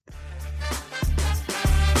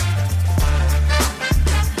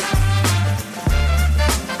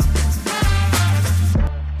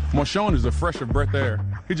Marshawn is a fresher breath of air.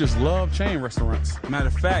 He just loved chain restaurants. Matter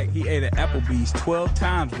of fact, he ate at Applebee's 12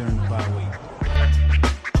 times during the bye week.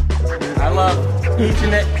 I love each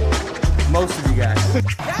and most of you guys. That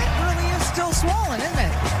really is still swollen, isn't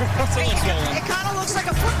it? It kind of looks like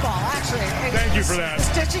a football, actually. Thank you for that. The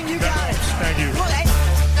stitching, you got it. Thank you. Well,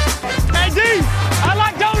 Hey, D, I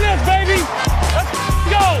like donuts, baby. Let's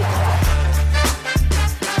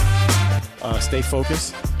go. Stay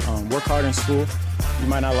focused. Work hard in school. You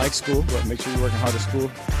might not like school, but make sure you're working hard at school.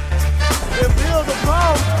 Them bills are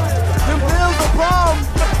bomb. Them bills are bomb.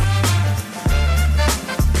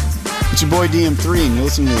 It's your boy DM3, and you're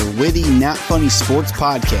listening to the Witty, Not Funny Sports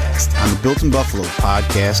Podcast on the Built in Buffalo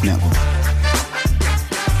Podcast Network.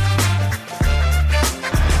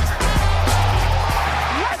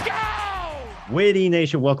 Witty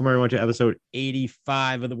Nation, welcome everyone to episode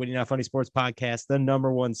 85 of the Witty Not Funny Sports Podcast, the number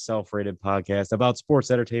one self-rated podcast about sports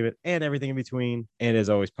entertainment and everything in between, and as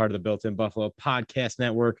always, part of the Built-in Buffalo Podcast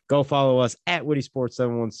Network. Go follow us at Witty Sports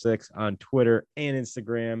 716 on Twitter and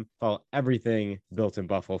Instagram. Follow everything Built-in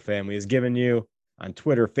Buffalo family is giving you on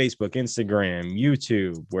Twitter, Facebook, Instagram,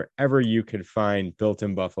 YouTube, wherever you can find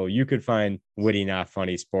Built-in Buffalo, you could find Witty Not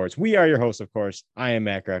Funny Sports. We are your hosts, of course. I am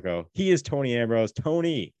Matt Greco. He is Tony Ambrose.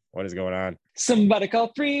 Tony, what is going on? Somebody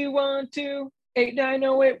call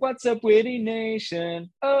 312-8908. What's up, Witty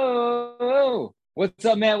Nation? Oh, what's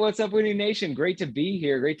up, Matt? What's up, Witty Nation? Great to be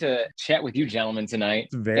here. Great to chat with you gentlemen tonight.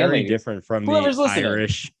 It's very different from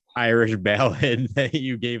the Irish ballad that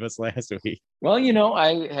you gave us last week. Well, you know,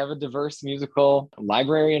 I have a diverse musical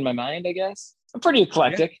library in my mind, I guess. I'm pretty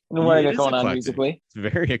eclectic in what I got going on musically. It's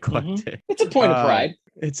very eclectic. Mm-hmm. It's a point of pride.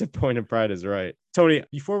 It's a point of pride is right. Tony,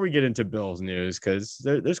 before we get into Bills news, because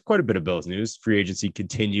there's quite a bit of Bills news. Free agency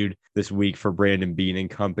continued this week for Brandon Beane and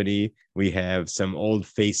company. We have some old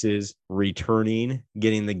faces returning,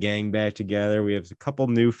 getting the gang back together. We have a couple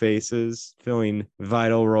new faces filling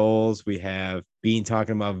vital roles. We have Beane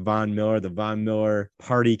talking about Von Miller. The Von Miller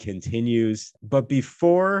party continues. But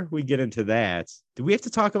before we get into that, do we have to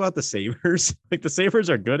talk about the Sabres? Like, the Sabres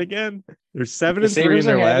are good again. They're 7-3 in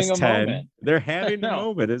their last 10. Moment. They're having a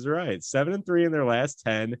moment, is right. 7-3 in their last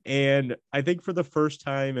 10. And I think for the first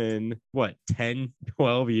time in 10,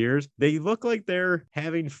 12 years, they look like they're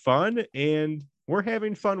having fun, and we're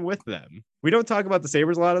having fun with them. We don't talk about the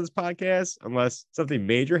Sabres a lot on this podcast unless something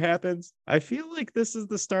major happens. I feel like this is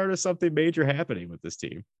the start of something major happening with this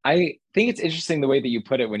team. I think it's interesting the way that you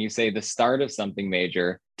put it when you say the start of something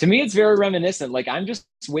major. To me, it's very reminiscent. Like, I'm just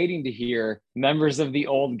waiting to hear members of the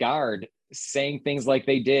old guard saying things like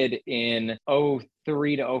they did in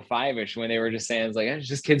 03 to 05-ish, when they were just saying, it's like, it's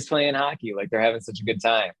just kids playing hockey. Like, they're having such a good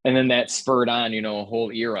time. And then that spurred on, a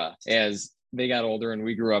whole era as they got older and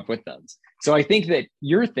we grew up with them. So I think that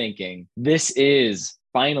you're thinking this is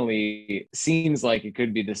finally seems like it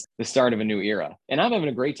could be the start of a new era. And I'm having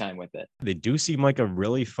a great time with it. They do seem like a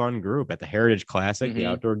really fun group. At the Heritage Classic, the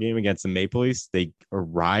outdoor game against the Maple Leafs, they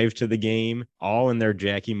arrived to the game all in their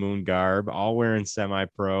Jackie Moon garb, all wearing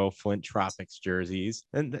semi-pro Flint Tropics jerseys.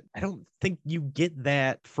 And I don't think you get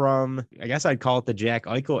that from, I guess I'd call it the Jack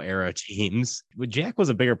Eichel era teams. But Jack was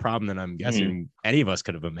a bigger problem than I'm guessing any of us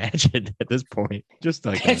could have imagined at this point. Just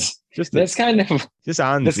like on the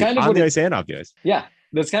ice and off the ice. Yeah.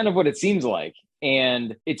 That's kind of what it seems like.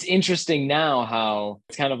 And it's interesting now how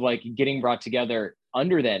it's kind of like getting brought together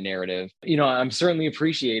under that narrative. I'm certainly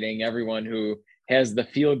appreciating everyone who has the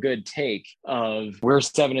feel-good take of we're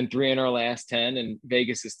 7-3 in our last 10 and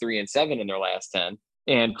Vegas is 3-7 in their last 10.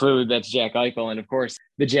 And clearly that's Jack Eichel. And of course,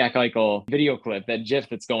 the Jack Eichel video clip, that GIF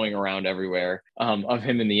that's going around everywhere of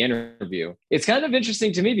him in the interview. It's kind of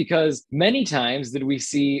interesting to me because many times did we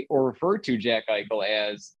see or refer to Jack Eichel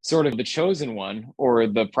as sort of the chosen one or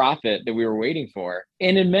the prophet that we were waiting for.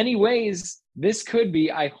 And in many ways, this could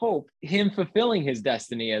be, I hope, him fulfilling his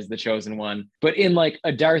destiny as the chosen one, but in like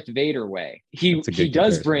a Darth Vader way. He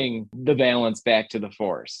does bring the balance back to the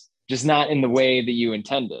Force. Just not in the way that you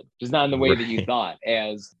intended, just not in the way that you thought,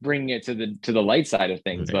 as bringing it to the light side of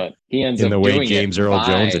things. But he ends up doing it in the way James Earl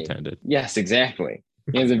Jones intended. Yes, exactly.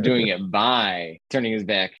 He ends up doing it by turning his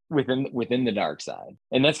back within the dark side,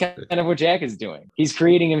 and that's kind of what Jack is doing. He's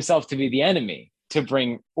creating himself to be the enemy to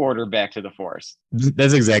bring order back to the Force.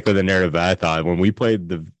 That's exactly the narrative I thought when we played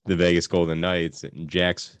the Vegas Golden Knights and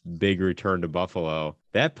Jack's big return to Buffalo.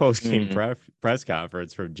 That post-game press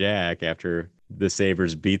conference from Jack after the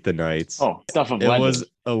Sabres beat the Knights. Oh, stuff of legend.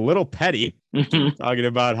 a little petty, talking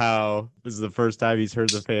about how this is the first time he's heard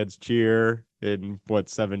the fans cheer in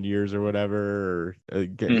 7 years or whatever.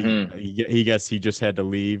 He guess he just had to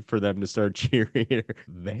leave for them to start cheering.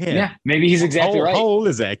 Man, yeah, maybe he's exactly right. How old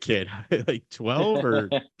is that kid? Like 12 or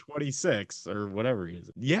 26 or whatever he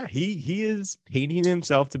is. Yeah, he is painting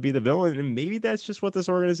himself to be the villain, and maybe that's just what this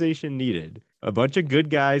organization needed. A bunch of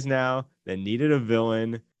good guys now that needed a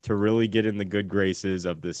villain to really get in the good graces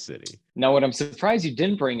of this city. Now, what I'm surprised you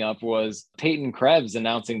didn't bring up was Peyton Krebs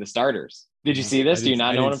announcing the starters. Did you see this? Do you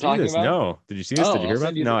not know what I'm talking about? No. Did you see this? Did you hear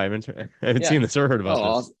about it? No, I haven't seen this or heard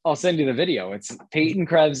about this. I'll send you the video. It's Peyton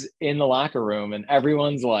Krebs in the locker room, and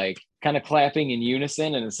everyone's like kind of clapping in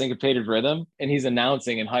unison in a syncopated rhythm. And he's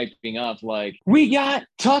announcing and hyping up like, we got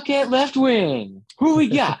Tuck at left wing. Who we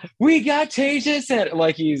got? We got Tejas at,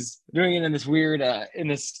 like he's doing it in this weird,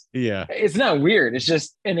 it's not weird. It's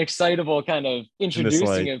just an excitable kind of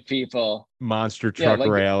introducing of people. Monster truck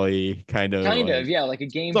rally kind of, like a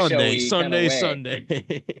game Sunday.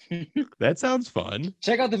 That sounds fun.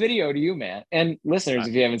 Check out the video to you, Matt, and listeners,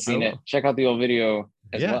 if you haven't seen it, check out the old video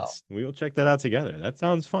as well. We will check that out together. That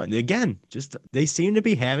sounds fun. Again, just they seem to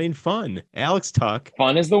be having fun. Alex Tuck,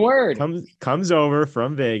 fun is the word. Comes over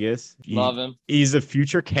from Vegas. Love him. He's a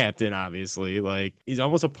future captain, obviously. Like he's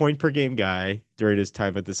almost a point per game guy during his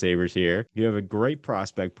time at the Sabres here. You have a great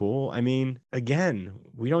prospect pool. I mean, again,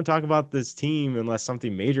 we don't talk about this team unless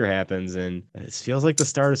something major happens, and it feels like the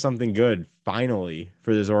start of something good finally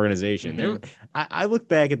for this organization. I look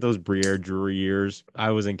back at those Briere Drury years. I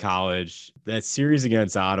was in college. That series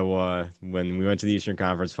against Ottawa when we went to the Eastern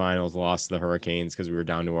Conference Finals, lost to the Hurricanes because we were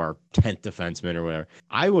down to our 10th defenseman or whatever.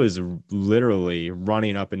 I was literally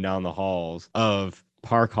running up and down the halls of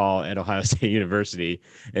Park Hall at Ohio State University,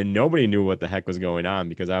 and nobody knew what the heck was going on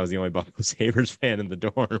because I was the only Buffalo Sabres fan in the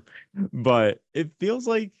dorm. But it feels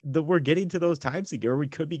like we're getting to those times again, or we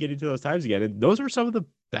could be getting to those times again. And those were some of the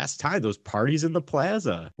best times. Those parties in the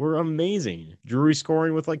plaza were amazing. Drury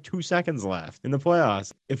scoring with like 2 seconds left in the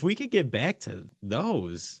playoffs. If we could get back to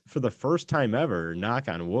those for the first time ever, knock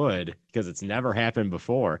on wood, because it's never happened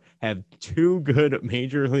before, have two good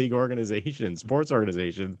major league organizations, sports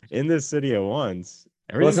organizations in this city at once.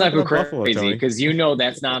 Let's not go crazy because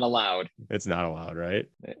that's not allowed. It's not allowed, right?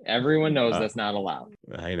 Everyone knows that's not allowed.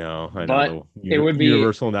 I know. But it would be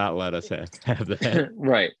Universal not let us have that.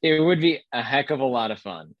 Right. It would be a heck of a lot of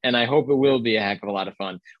fun. And I hope it will be a heck of a lot of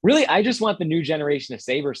fun. Really, I just want the new generation of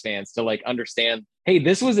Sabres fans to understand, hey,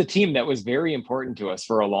 this was a team that was very important to us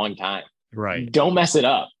for a long time. Right. Don't mess it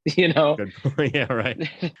up, Good point. Yeah, right.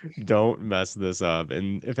 Don't mess this up.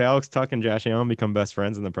 And if Alex Tuck and Josh Allen become best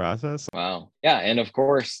friends in the process. Wow. Yeah. And of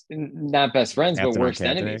course, not best friends, but worst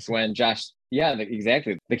enemies when Josh. Yeah,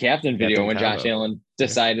 exactly. The captain video when Josh Allen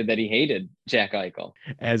decided that he hated Jack Eichel.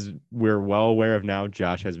 As we're well aware of now,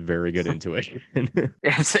 Josh has very good intuition.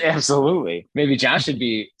 Yes, absolutely. Maybe Josh should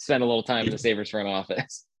spend a little time in the Sabres front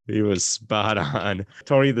office. He was spot on.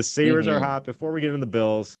 Tony, the Sabres are hot. Before we get into the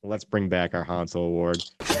Bills, let's bring back our Hansel Award.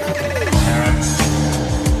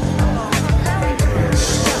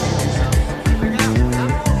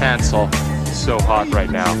 Hansel. So hot right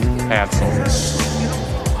now. Hansel.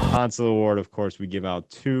 Hansel Award, of course, we give out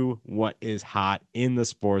to what is hot in the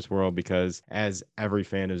sports world because as every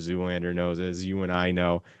fan of Zoolander knows, as you and I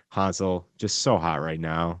know, Hansel, just so hot right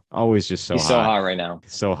now. Always just so hot. He's so hot right now.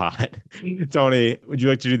 So hot. Tony, would you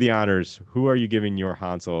like to do the honors? Who are you giving your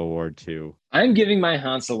Hansel Award to? I'm giving my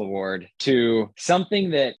Hansel Award to something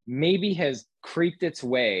that maybe has creeped its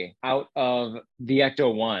way out of the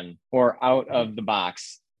Ecto-1 or out of the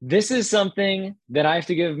box. This is something that I have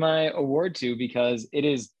to give my award to because it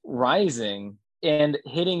is rising and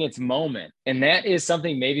hitting its moment. And that is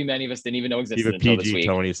something maybe many of us didn't even know existed until this week.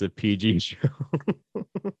 Tony, it's a PG show.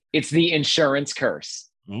 It's the insurance curse.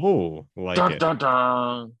 Oh, like dun, it. Dun,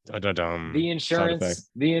 dun. Dun, dun, dun. The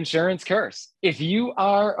insurance curse. If you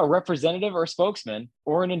are a representative or spokesman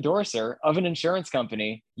or an endorser of an insurance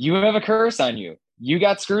company, you have a curse on you. You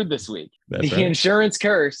got screwed this week. That's the insurance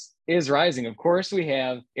curse is rising. Of course, we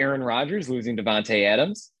have Aaron Rodgers losing Davante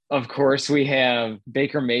Adams. Of course, we have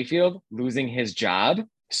Baker Mayfield losing his job.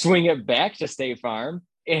 Swing it back to State Farm,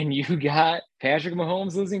 and you got Patrick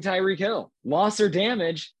Mahomes losing Tyreek Hill. Loss or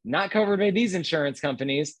damage not covered by these insurance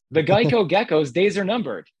companies. The Geico Geckos days are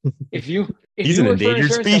numbered. If he's an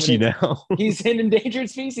endangered species now. He's an endangered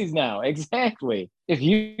species now. Exactly. If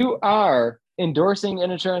you are endorsing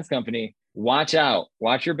an insurance company, watch out.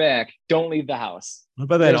 Watch your back. Don't leave the house. What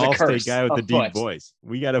about that Allstate guy with the deep voice?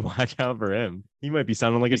 We got to watch out for him. He might be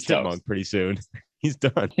sounding like a chipmunk pretty soon. He's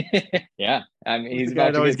done. Yeah. I mean, he's the guy about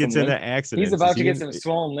that to always get gets some into lymph- accidents. He's about Is to he get in- some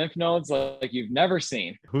swollen lymph nodes like you've never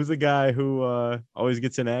seen. Who's the guy who always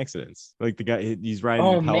gets in accidents? Like the guy he's riding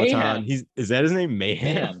Oh, the Peloton. Mayhem. Is that his name?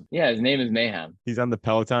 Mayhem. Mayhem. Yeah, his name is Mayhem. He's on the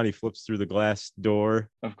Peloton. He flips through the glass door.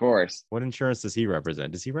 Of course. What insurance does he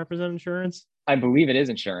represent? Does he represent insurance? I believe it is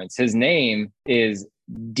insurance. His name is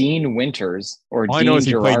Dean Winters or All I Dean know is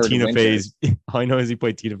he played Gerard Tina Winters. Fey's. All I know is he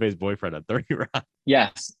played Tina Fey's boyfriend on 30 Rock.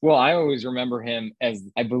 Yes. Well, I always remember him as,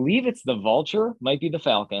 I believe it's the Vulture, might be the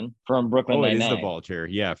Falcon from Brooklyn Oh, it is Nine-Nine. the Vulture.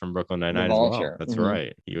 Yeah, from Brooklyn Nine-Nine The as well. Vulture. That's Mhm.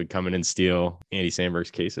 right. He would come in and steal Andy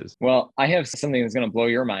Samberg's cases. Well, I have something that's going to blow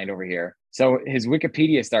your mind over here. So his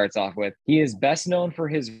Wikipedia starts off with, he is best known for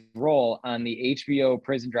his role on the HBO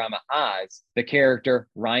prison drama Oz, the character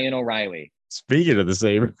Ryan O'Reilly. Speaking of the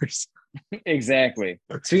Sabres. Exactly.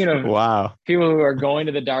 Speaking of Wow. people who are going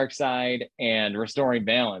to the dark side and restoring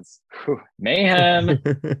balance, mayhem.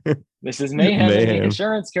 This is mayhem. in the Mayhem.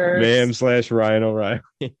 insurance curse. Mayhem / Ryan O'Reilly.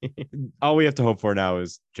 All we have to hope for now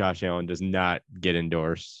is Josh Allen does not get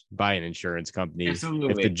endorsed by an insurance company.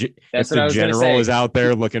 Absolutely. If That's the what I was gonna general say. is out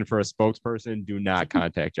there looking for a spokesperson, do not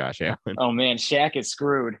contact Josh Allen. Oh man, Shaq is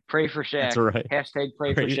screwed. Pray for Shaq. That's right. Hashtag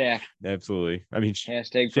pray for Right. Shaq. Absolutely. I mean,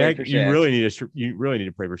 Hashtag pray Shaq, for you Shaq. really need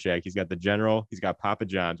to pray for Shaq. He's got the General, he's got Papa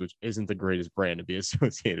John's, which isn't the greatest brand to be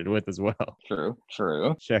associated with as well. True.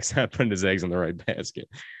 Shaq's not putting his eggs in the right basket.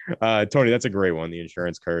 Tony, that's a great one. The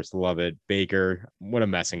insurance curse, love it. Baker, what a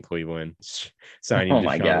mess in Cleveland. Signing Oh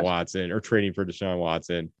my Deshaun gosh. Watson or trading for Deshaun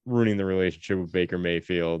Watson, ruining the relationship with Baker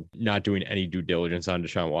Mayfield, not doing any due diligence on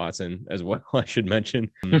Deshaun Watson as well, I should mention.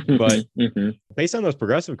 But Mhm. based on those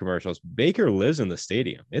progressive commercials, Baker lives in the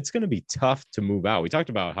stadium. It's going to be tough to move out. We talked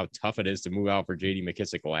about how tough it is to move out for JD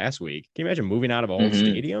McKissick last week. Can you imagine moving out of a whole Mhm.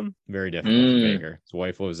 stadium? Very difficult for Mm. Baker. His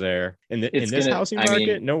wife lives there. In It's this gonna- housing I market,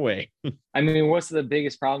 mean, no way. I mean, what's the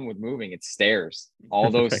biggest problem with moving? It's stairs. All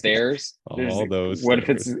those Right. stairs. All There's- those What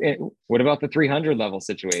if what about the 300 level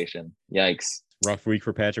situation? Yikes. Rough week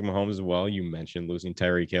for Patrick Mahomes as well. You mentioned losing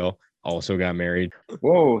Tyreek Hill. Also got married.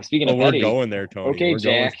 Whoa, speaking Oh, of we're petty. going there, Tony. Okay, We're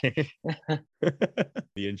going-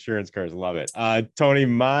 The insurance cars, love it. Tony,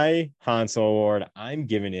 my Hansel Award, I'm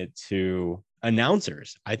giving it to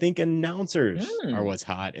announcers. I think announcers are what's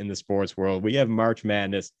hot in the sports world. We have March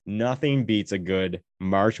Madness. Nothing beats a good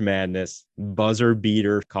March Madness buzzer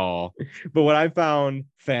beater call. But what I found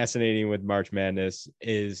fascinating with March Madness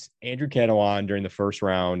is Andrew Catalan during the first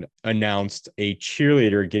round announced a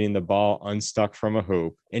cheerleader getting the ball unstuck from a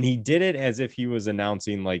hoop. And he did it as if he was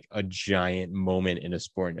announcing like a giant moment in a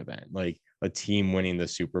sporting event, like a team winning the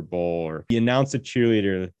Super Bowl, or he announced a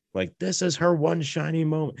cheerleader like, this is her one shining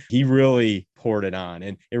moment. He really poured it on.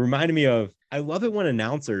 And it reminded me of, I love it when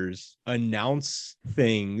announcers announce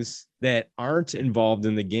things that aren't involved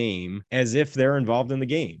in the game as if they're involved in the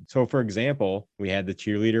game. So for example, we had the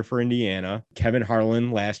cheerleader for Indiana, Kevin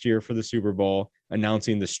Harlan last year for the Super Bowl,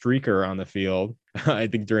 announcing the streaker on the field, I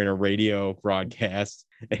think during a radio broadcast.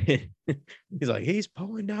 He's like, he's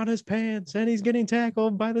pulling down his pants and he's getting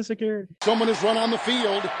tackled by the security. Someone has run on the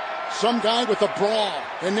field. Some guy with a brawl.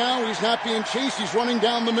 And now he's not being chased. He's running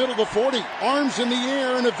down the middle of the 40. Arms in the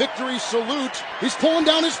air in a victory salute. He's pulling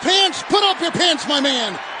down his pants. Put up your pants, my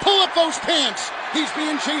man. Pull up those pants. He's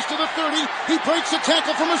being chased to the 30. He breaks a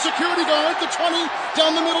tackle from a security guard. The 20,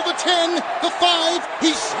 down the middle, the 10, the 5.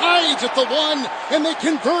 He slides at the 1, and they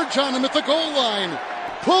converge on him at the goal line.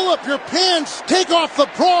 Pull up your pants, take off the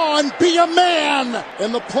bra, and be a man!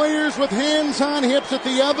 And the players with hands on hips at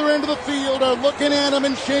the other end of the field are looking at him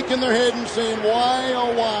and shaking their head and saying, why,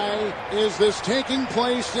 oh why, is this taking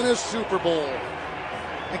place in a Super Bowl?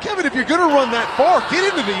 And Kevin, if you're going to run that far, get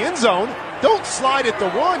into the end zone. Don't slide at the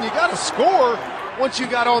 1. You got to score. Once you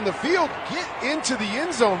got on the field, get into the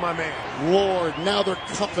end zone, my man. Lord, now they're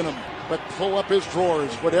cuffing him. But pull up his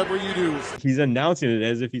drawers, whatever you do. He's announcing it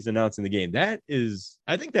as if he's announcing the game.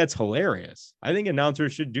 I think that's hilarious. I think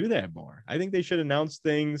announcers should do that more. I think they should announce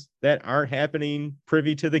things that aren't happening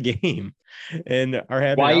privy to the game and are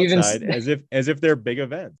happening outside as if they're big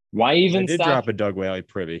events. Why even I did stop? drop a Doug Whaley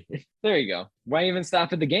privy. There you go. Why even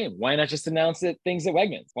stop at the game? Why not just announce things at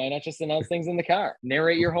Wegmans? Why not just announce things in the car?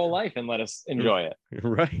 Narrate your whole life and let us enjoy it.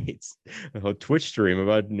 Right. A whole Twitch stream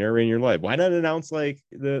about narrating your life. Why not announce like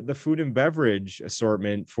the food and beverage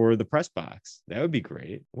assortment for the press box? That would be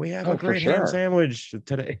great. We have a great ham sandwich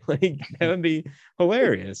today. Like that would be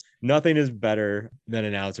hilarious. Nothing is better than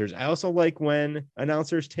announcers. I also like when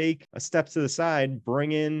announcers take a step to the side,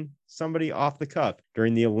 bring in somebody off the cuff.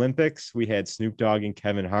 During the Olympics, we had Snoop Dogg and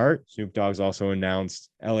Kevin Hart. Snoop Dogg's also announced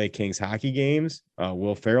LA Kings hockey games.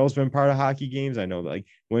 Will Ferrell's been part of hockey games. I know, like,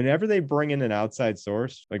 whenever they bring in an outside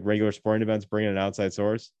source, like regular sporting events bring in an outside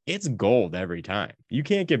source, it's gold every time. You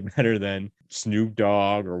can't get better than Snoop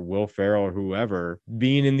Dogg or Will Ferrell or whoever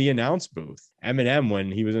being in the announce booth. Eminem,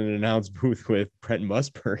 when he was in an announce booth with Brent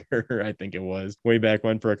Musburger, I think it was, way back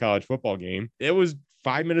when for a college football game, it was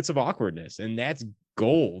 5 minutes of awkwardness, and that's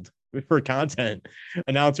gold for content.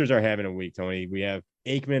 Announcers are having a week, Tony. We have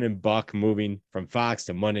Aikman and Buck moving from Fox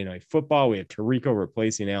to Monday Night Football. We have Tirico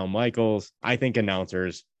replacing Al Michaels. I think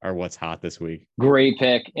announcers are what's hot this week. Great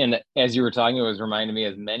pick. And as you were talking, it was reminding me,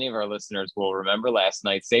 as many of our listeners will remember, last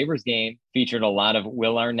night's Sabres game featured a lot of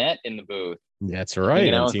Will Arnett in the booth. That's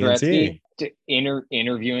right. On TNT.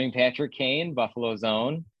 Interviewing Patrick Kane, Buffalo's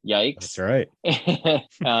own. Yikes. That's right.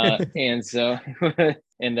 And so,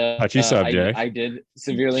 and touchy subject. I did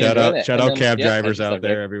severely shout enjoy out, that. Shout out cab drivers out subject.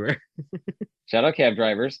 there everywhere. Shout out cab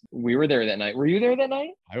drivers. We were there that night. Were you there that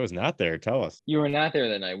night? I was not there. Tell us. You were not there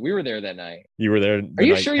that night. We were there that night. You were there. Are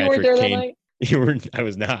you sure you weren't there that night? You were. I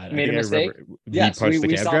was not. Made a mistake. Yes, he punched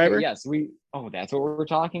the cab driver. Yes, Oh, that's what we're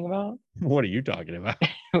talking about. What are you talking about?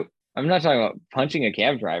 I'm not talking about punching a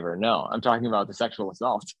cab driver. No, I'm talking about the sexual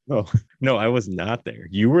assault. Oh no, I was not there.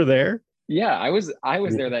 You were there. Yeah, I was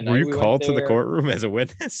there that night. Were you called to the courtroom as a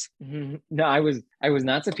witness? No, I was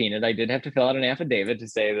not subpoenaed. I did have to fill out an affidavit to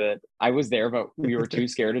say that I was there, but we were too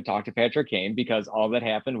scared to talk to Patrick Kane because all that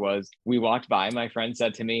happened was we walked by. My friend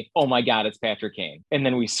said to me, "Oh my God, it's Patrick Kane," and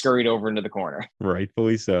then we scurried over into the corner.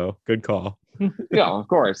 Rightfully so. Good call. Yeah, of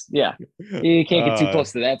course. Yeah, you can't get too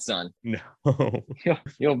close to that, son. No,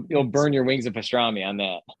 you'll burn your wings of pastrami on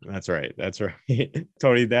that. That's right. That's right,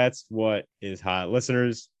 Tony. That's what is hot,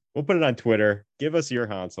 listeners. We'll put it on Twitter. Give us your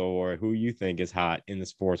Hansel or who you think is hot in the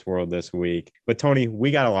sports world this week. But Tony,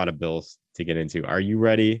 we got a lot of Bills to get into. Are you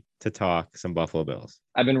ready to talk some Buffalo Bills?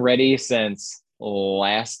 I've been ready since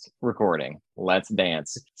last recording. Let's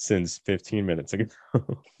dance. Since 15 minutes ago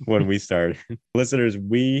when we started. Listeners,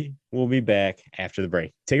 we will be back after the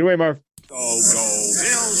break. Take it away, Marv. Go,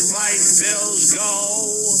 Bills fight, Bills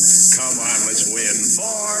go. Come on, let's win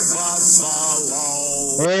for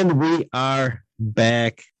Buffalo. And we are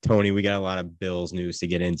back. Tony, we got a lot of Bills news to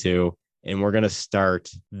get into, and we're going to start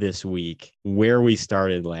this week where we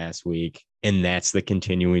started last week, and that's the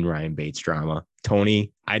continuing Ryan Bates drama.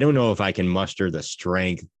 Tony, I don't know if I can muster the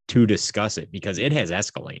strength to discuss it because it has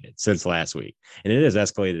escalated since last week, and it has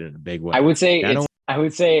escalated in a big way. I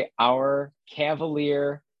would say our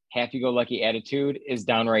cavalier, happy-go-lucky attitude is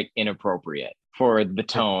downright inappropriate for the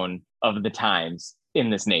tone of the times in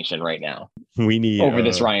this nation right now. We need over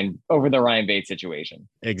the Ryan Bates situation.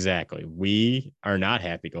 Exactly. We are not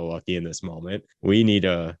happy-go-lucky in this moment. We need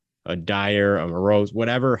a dire, a morose,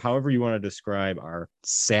 whatever, however you want to describe our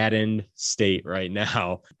saddened state right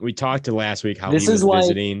now. We talked to last week how he was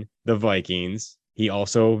visiting the Vikings. He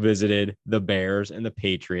also visited the Bears and the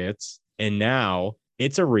Patriots. And now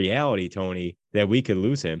it's a reality, Tony, that we could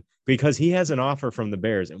lose him because he has an offer from the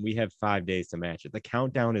Bears and we have 5 days to match it. The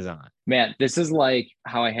countdown is on. Matt, this is like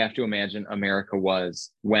how I have to imagine America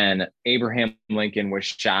was when Abraham Lincoln was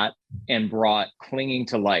shot and brought clinging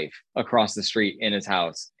to life across the street in his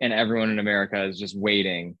house. And everyone in America is just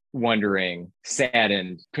waiting, wondering,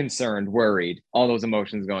 saddened, concerned, worried, all those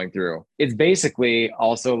emotions going through. It's basically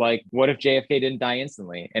also like, what if JFK didn't die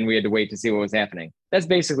instantly and we had to wait to see what was happening? That's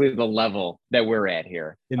basically the level that we're at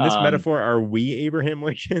here. In this metaphor, are we Abraham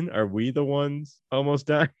Lincoln? Are we the ones almost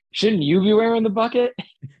dying? Shouldn't you be wearing the bucket?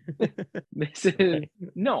 This is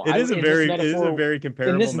no. It is a very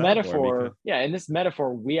comparable. In this metaphor, in this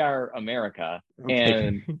metaphor, we are America,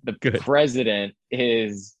 and the president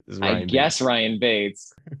is I guess Ryan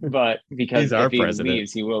Bates, but because if he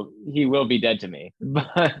leaves, he will be dead to me.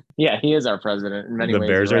 But yeah, he is our president in many ways. The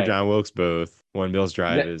Bears are John Wilkes Booth. One Bills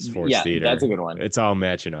Drive is Ford's Theater. That's a good one. It's all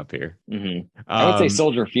matching up here. Mm-hmm. I would say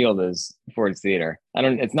Soldier Field is Ford's Theater.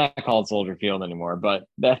 It's not called Soldier Field anymore, but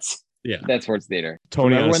that's Ford's Theater.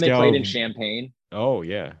 Tony, remember when they played in Champaign? Oh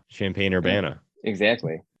yeah, Champaign Urbana.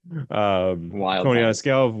 Exactly. Wild. Tony, on a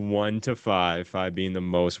scale of 1 to 5, 5 being the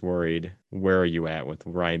most worried, where are you at with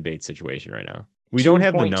Ryan Bates' situation right now? We don't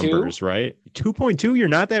have the numbers, right? 2.2. You're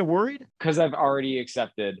not that worried? Because I've already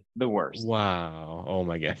accepted the worst. Wow. Oh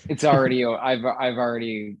my God. It's already. I've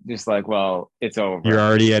already just like, well, it's over. You're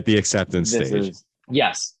already at the acceptance stage.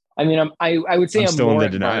 Yes. I mean, I would say I'm still more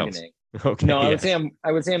in the denials. Bargaining. Okay. No,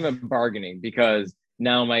 I would say I'm bargaining because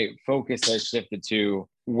now my focus has shifted to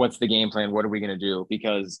what's the game plan? What are we going to do?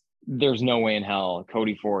 Because there's no way in hell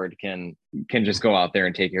Cody Ford can just go out there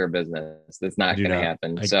and take care of business. That's not going to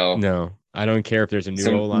happen. No, I don't care if there's a new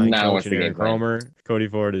O-line coach and Aaron plan. Kromer. Cody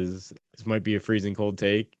Ford this might be a freezing cold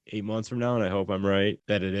take 8 months from now, and I hope I'm right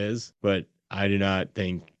that it is. But I do not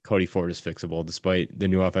think Cody Ford is fixable, despite the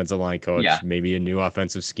new offensive line coach, maybe a new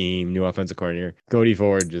offensive scheme, new offensive coordinator. Cody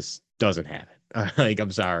Ford just doesn't have it.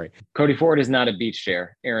 I'm sorry. Cody Ford is not a beach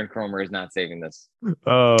chair. Aaron Kromer is not saving this.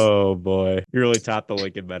 Oh boy, you really topped the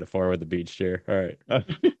Lincoln metaphor with the beach chair. All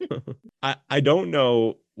right. I don't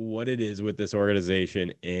know what it is with this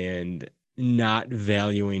organization and not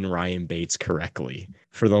valuing Ryan Bates correctly.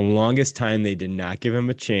 For the longest time, they did not give him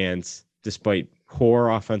a chance, despite poor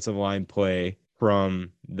offensive line play from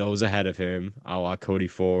those ahead of him, a la Cody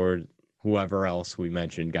Ford, whoever else we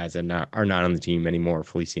mentioned, guys that are not on the team anymore,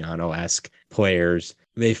 Feliciano-esque players.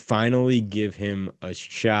 They finally give him a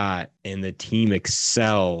shot and the team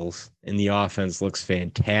excels and the offense looks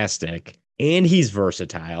fantastic. And he's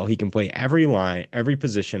versatile. He can play every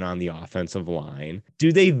position on the offensive line.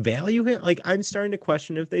 Do they value him? Like, I'm starting to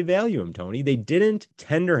question if they value him, Tony. They didn't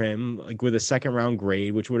tender him like with a second round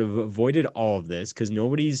grade, which would have avoided all of this because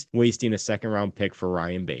nobody's wasting a second round pick for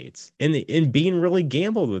Ryan Bates. And being really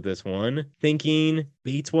gambled with this one, thinking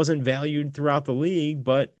Bates wasn't valued throughout the league.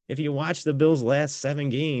 But if you watch the Bills' last 7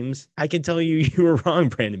 games, I can tell you were wrong,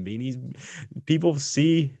 Brandon Beane. People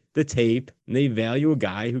see the tape and they value a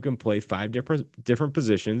guy who can play 5 different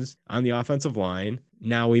positions on the offensive line.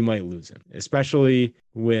 Now we might lose him, especially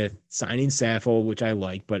with signing Saffold, which I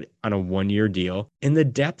like, but on a 1-year deal. And the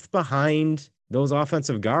depth behind those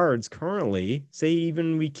offensive guards currently, say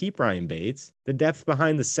even we keep Ryan Bates, the depth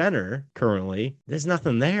behind the center currently, there's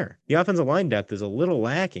nothing there. The offensive line depth is a little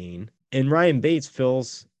lacking, and Ryan Bates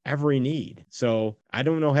fills every need. So I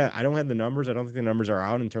don't know I don't have the numbers. I don't think the numbers are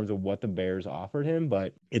out in terms of what the Bears offered him,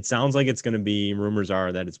 but it sounds like it's going to be, rumors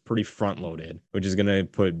are that it's pretty front loaded, which is going to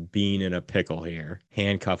put Beane in a pickle here,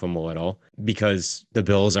 handcuff him a little because the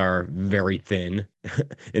Bills are very thin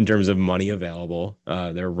in terms of money available.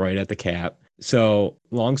 They're right at the cap. So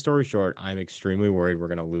long story short, I'm extremely worried we're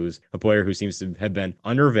going to lose a player who seems to have been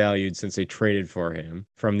undervalued since they traded for him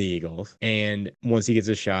from the Eagles. And once he gets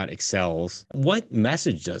a shot, excels. What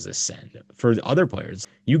message does this send for other players?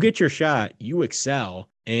 You get your shot, you excel,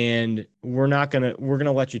 and we're going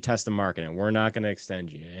to let you test the market and we're not going to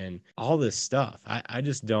extend you and all this stuff. I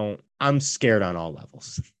just don't, I'm scared on all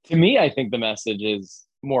levels. To me, I think the message is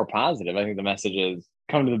more positive. I think the message is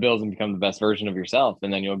come to the Bills and become the best version of yourself,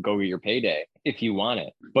 and then you'll go get your payday if you want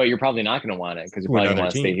it. But you're probably not going to want it because you're probably going to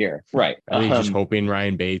want to stay here. Right. Are they just hoping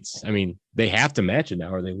Ryan Bates? I mean, they have to match it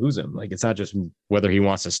now or they lose him. Like, it's not just whether he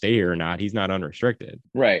wants to stay here or not. He's not unrestricted.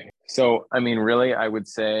 Right. So, I mean, really, I would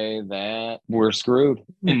say that we're screwed.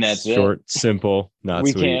 And that's short, simple, not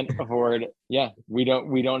we sweet. Can't afford. Yeah. We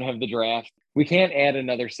don't have the draft. We can't add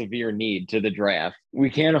another severe need to the draft. We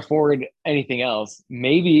can't afford anything else.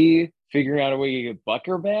 Maybe figuring out a way to get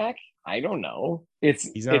Bucker back. I don't know.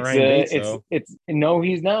 He's not Ryan Bates, though. No,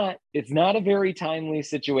 he's not. It's not a very timely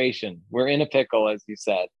situation. We're in a pickle, as you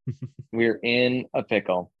said. We're in a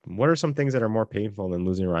pickle. What are some things that are more painful than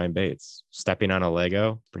losing Ryan Bates? Stepping on a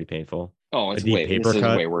Lego, pretty painful. Oh, it's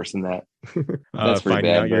way worse than that. That's pretty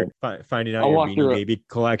finding out your Beanie Baby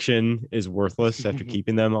collection is worthless after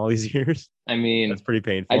keeping them all these years. I mean, that's pretty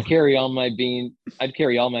painful. I'd carry all my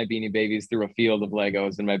Beanie Babies through a field of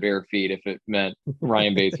Legos in my bare feet if it meant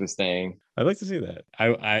Ryan Bates was staying. I'd like to see that.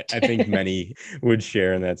 I think many would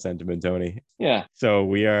share in that sentiment, Tony. Yeah. So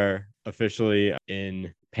we are officially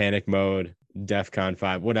in panic mode, DEFCON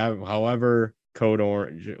 5, whatever, however code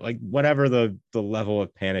orange, like whatever the level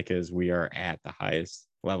of panic is, we are at the highest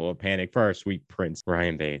level of panic for our sweet prince,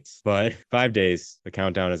 Ryan Bates. But 5 days, the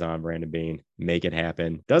countdown is on, Brandon Beane. Make it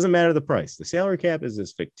happen. Doesn't matter the price. The salary cap is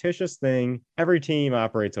this fictitious thing. Every team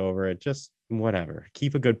operates over it. Just whatever.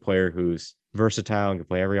 Keep a good player who's versatile and can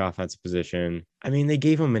play every offensive position. I mean, they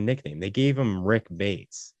gave him a nickname. They gave him Rick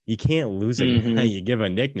Bates. You can't lose it. You give a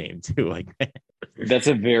nickname too, like that. That's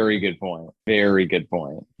a very good point. Very good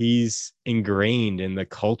point. He's ingrained in the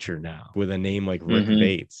culture now with a name like Rick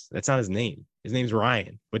Bates. That's not his name. His name's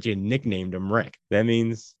Ryan, but you nicknamed him Rick. That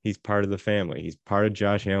means he's part of the family. He's part of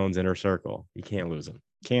Josh Allen's inner circle. You can't lose him.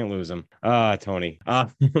 Can't lose him. Tony.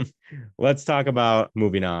 Let's talk about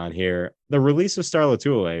moving on here. The release of Star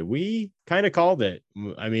Lotulelei. We kind of called it.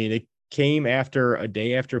 I mean, it came after a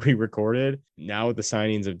day after we recorded. Now with the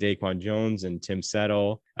signings of Daquan Jones and Tim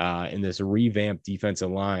Settle in this revamped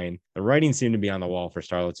defensive line, the writing seemed to be on the wall for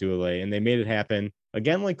Star Lotulelei, and they made it happen.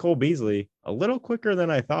 again, like Cole Beasley, a little quicker than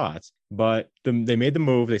I thought. But they made the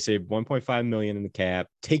move. They saved $1.5 million in the cap,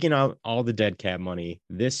 taking out all the dead cap money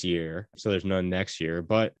this year. So there's none next year.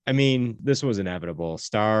 But I mean, this was inevitable.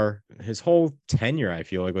 Star, his whole tenure, I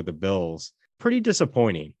feel like, with the Bills, pretty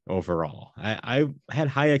disappointing overall. I had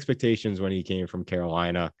high expectations when he came from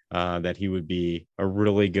Carolina that he would be a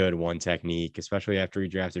really good one technique, especially after he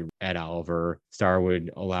drafted Ed Oliver. Star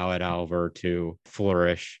would allow Ed Oliver to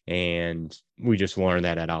flourish, and we just learned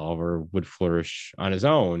that Ed Oliver would flourish on his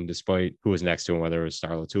own, despite who was next to him, whether it was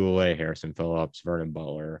Star Lotulelei, Harrison Phillips, Vernon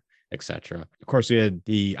Butler, etc. Of course,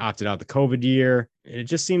 he opted out the COVID year. It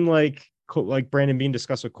just seemed like Brandon Beane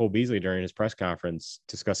discussed with Cole Beasley during his press conference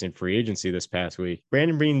discussing free agency this past week.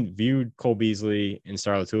 Brandon Beane viewed Cole Beasley and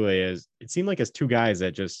Star Lotulelei as, it seemed like, as two guys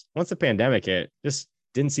that just, once the pandemic hit, just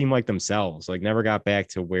didn't seem like themselves, like never got back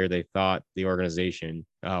to where they thought the organization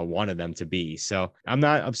wanted them to be. So I'm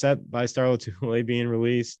not upset by Star Lotulelei being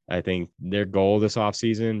released. I think their goal this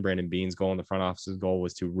offseason, Brandon Beane's goal in the front office's goal,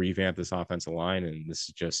 was to revamp this offensive line, and this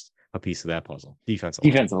is just a piece of that puzzle.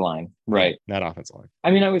 Defensive line, right? Not offensive line.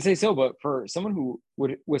 I mean, I would say so, but for someone who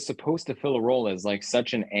was supposed to fill a role as like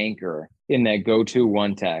such an anchor in that go-to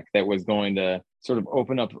one tech that was going to sort of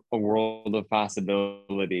open up a world of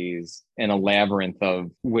possibilities and a labyrinth of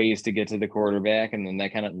ways to get to the quarterback, and then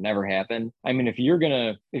that kind of never happened. I mean, if you're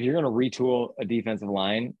gonna retool a defensive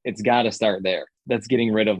line, it's got to start there. That's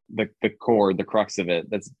getting rid of the core, the crux of it.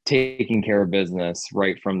 That's taking care of business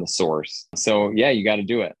right from the source. So yeah, you got to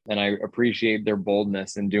do it. And I appreciate their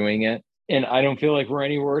boldness in doing it. And I don't feel like we're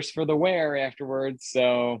any worse for the wear afterwards.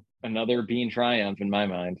 So another Beane triumph in my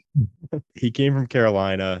mind. He came from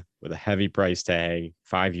Carolina with a heavy price tag,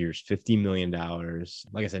 5 years, $50 million.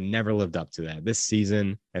 Like I said, never lived up to that. This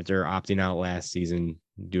season, after opting out last season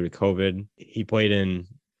due to COVID, he played in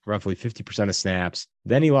roughly 50% of snaps.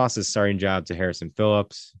 Then he lost his starting job to Harrison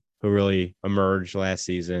Phillips, who really emerged last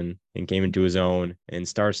season and came into his own, and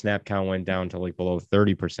Star snap count went down to like below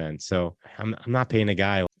 30%. So I'm not paying a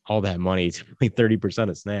guy all that money to play 30%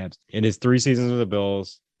 of snaps. In his 3 seasons with the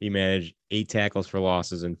Bills, he managed 8 tackles for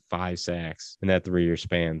losses and 5 sacks in that 3-year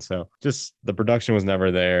span. So just the production was never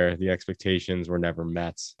there. The expectations were never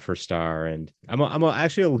met for Star. And I'm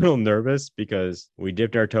actually a little nervous because we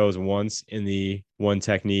dipped our toes once in the one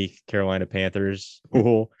technique Carolina Panthers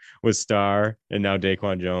pool with Star, and now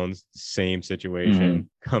Daquan Jones, same situation,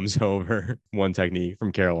 comes over one technique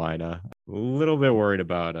from Carolina. A little bit worried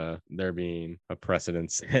about there being a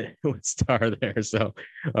precedence with Star there. So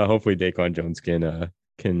hopefully Daquan Jones can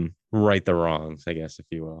right the wrongs, I guess, if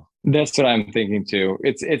you will. That's what I'm thinking too.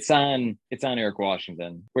 It's on Eric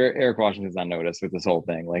Washington, where Eric Washington's on notice with this whole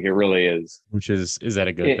thing. Like, it really is. Is that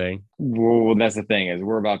a good thing? Well, that's the thing, is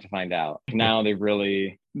we're about to find out. Now they've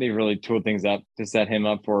really tooled things up to set him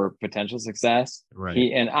up for potential success.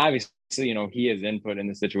 Right. And obviously, he has input in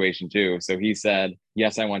the situation too. So he said,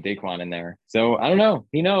 yes, I want Daquan in there. So I don't know.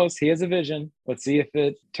 He knows. He has a vision. Let's see if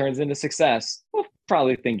it turns into success. We'll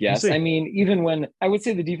probably think yes. I mean, even when I would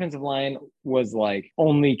say the defensive line was like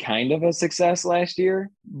only kind of a success last year,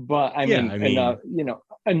 but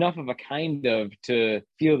enough of a kind of to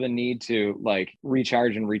feel the need to like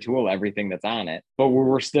recharge and retool everything that's on it. But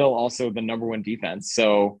we're still also the number 1 defense.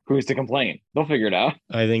 So who's to complain? They'll figure it out.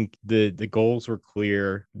 I think the goals were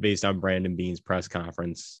clear based on Brandon Beane's press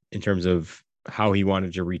conference in terms of how he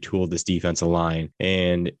wanted to retool this defensive line.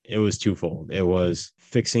 And it was twofold. It was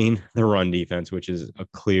fixing the run defense, which is a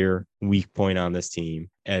clear weak point on this team,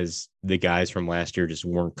 as the guys from last year just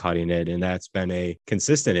weren't cutting it. And that's been a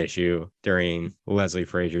consistent issue during Leslie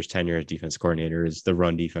Frazier's tenure as defense coordinator, is the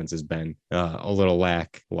run defense has been a little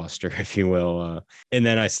lackluster, if you will. And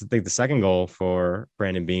then I think the second goal for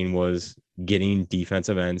Brandon Beane was getting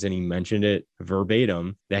defensive ends, and he mentioned it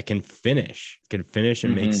verbatim, that can finish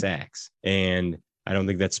and make sacks. And I don't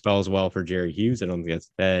think that spells well for Jerry Hughes. I don't think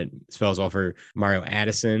that spells well for Mario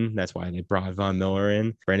Addison. That's why they brought Von Miller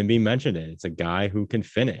in. Brandon Beane mentioned it. It's a guy who can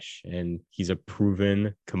finish, and he's a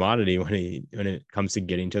proven commodity when it comes to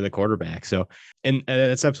getting to the quarterback. So, and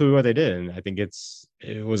that's absolutely what they did. And I think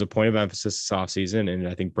it was a point of emphasis this offseason. And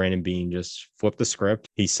I think Brandon Beane just flipped the script.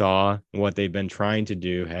 He saw what they've been trying to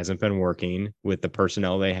do hasn't been working with the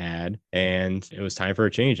personnel they had, and it was time for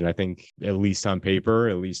a change. And I think, at least on paper,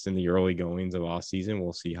 at least in the early goings of offseason,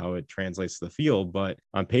 we'll see how it translates to the field. But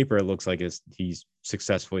on paper, it looks like he's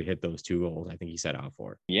successfully hit those 2 goals I think he set out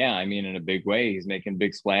for. Yeah, I mean, in a big way, he's making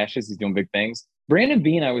big splashes. He's doing big things. Brandon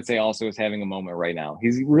Beane, I would say, also is having a moment right now.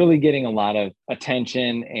 He's really getting a lot of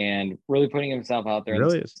attention and really putting himself out there in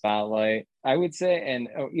the spotlight, I would say. And,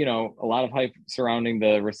 a lot of hype surrounding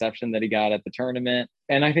the reception that he got at the tournament.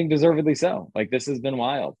 And I think deservedly so. Like, this has been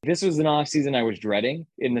wild. This was an offseason I was dreading,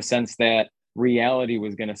 in the sense that reality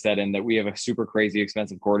was going to set in, that we have a super crazy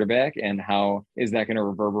expensive quarterback, and how is that going to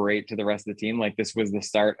reverberate to the rest of the team? Like, this was the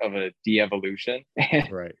start of a de-evolution.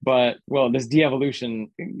 Right. But this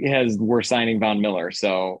de-evolution we're signing Von Miller.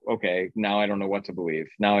 So, okay, now I don't know what to believe.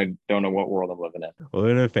 Now I don't know what world I'm living in. Well,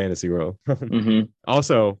 in a fantasy world.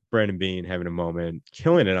 Also, Brandon Beane having a moment,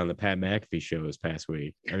 killing it on the Pat McAfee show this past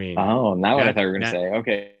week. I mean, what I thought you were going to say.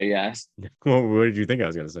 Okay, yes. Well, what did you think I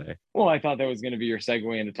was going to say? Well, I thought that was going to be your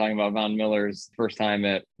segue into talking about Von Miller's first time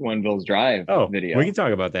at One Bills Drive video. We can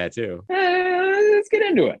talk about that too. Let's get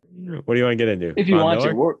into it. What do you want to get into? If you want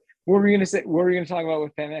to. What were you going to say? What were you going to talk about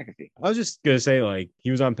with Pat McAfee? I was just going to say, like,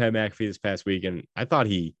 he was on Pat McAfee this past week, and I thought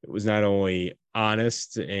he was not only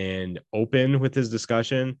honest and open with his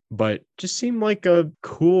discussion, but just seemed like a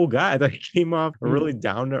cool guy. That he came off a really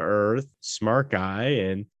down to earth, smart guy,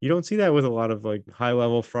 and you don't see that with a lot of like high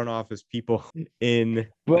level front office people in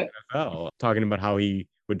the NFL. Talking about how he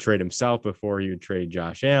would trade himself before he would trade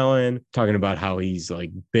Josh Allen, talking about how he's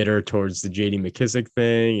like bitter towards the JD McKissick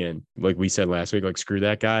thing. And like we said last week, like, screw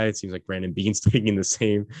that guy. It seems like Brandon Beane's taking the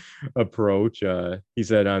same approach. He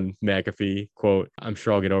said on McAfee, quote, "I'm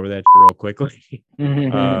sure I'll get over that real quickly."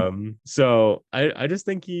 So I just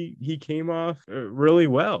think he came off really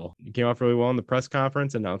well. He came off really well in the press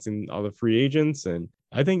conference announcing all the free agents. And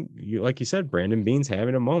I think, like you said, Brandon Beane's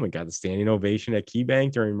having a moment. Got the standing ovation at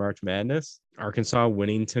KeyBank during March Madness. Arkansas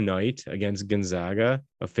winning tonight against Gonzaga,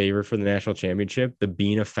 a favorite for the national championship. The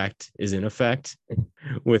Beane effect is in effect,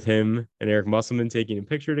 with him and Eric Musselman taking a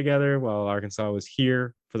picture together while Arkansas was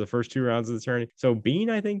here for the first 2 rounds of the tournament. So Beane,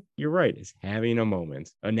 I think you're right, is having a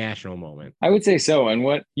moment, a national moment. I would say so. And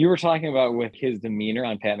what you were talking about with his demeanor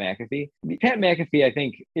on Pat McAfee, I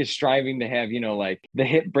think, is striving to have, like the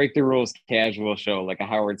hit break the rules casual show, like a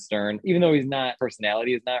Howard Stern, even though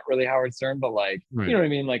personality is not really Howard Stern, but like, you know what I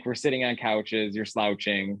mean? Like, we're sitting on couches, you're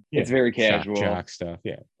slouching. Yeah. It's very casual. Jock stuff.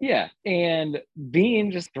 Yeah. Yeah. And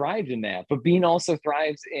Beane just thrives in that. But Beane also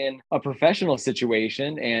thrives in a professional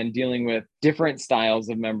situation and dealing with different styles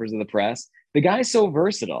of members of the press. The guy's so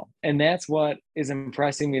versatile, and that's what is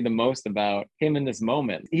impressing me the most about him in this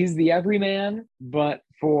moment. He's the everyman, but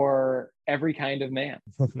for every kind of man.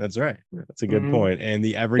 That's right. That's a good point. And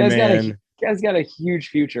the everyman guy's got a huge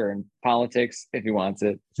future in politics if he wants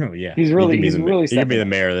it. Oh yeah, he's really he could be the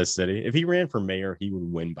mayor of this city. If he ran for mayor, he would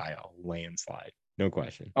win by a landslide, no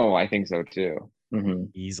question. Oh, I think so too.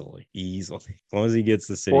 Easily, as long as he gets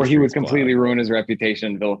the city. Or he would completely ruin his reputation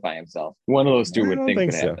and vilify himself. One of those two would think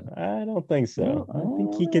would so. happen. I don't think so. I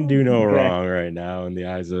think he can do no wrong right now in the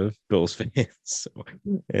eyes of Bills fans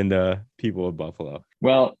and people of Buffalo.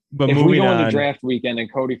 Well, but if we go into draft weekend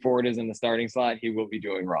and Cody Ford is in the starting slot, he will be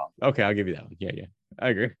doing wrong. Okay, I'll give you that one. Yeah, I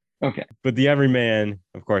agree. Okay. But the everyman,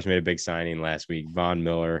 of course, made a big signing last week. Von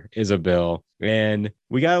Miller is a Bill. And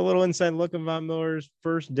we got a little inside look of Von Miller's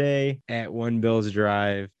first day at One Bills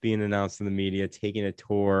Drive, being announced in the media, taking a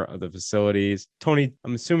tour of the facilities. Tony,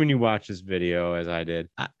 I'm assuming you watched this video as I did.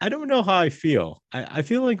 I don't know how I feel. I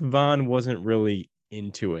feel like Von wasn't really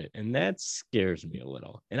into it, and that scares me a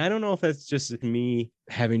little. And I don't know if that's just me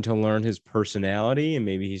having to learn his personality, and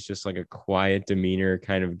maybe he's just like a quiet demeanor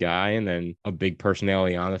kind of guy, and then a big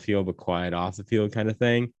personality on the field but quiet off the field kind of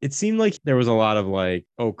thing. It seemed like there was a lot of like,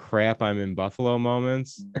 oh crap, I'm in Buffalo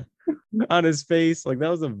moments on his face. Like, that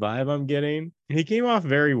was the vibe I'm getting. And he came off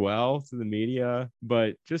very well to the media,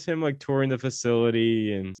 but just him like touring the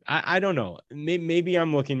facility, and I don't know, maybe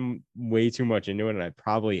I'm looking way too much into it, and I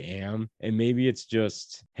probably am. And maybe it's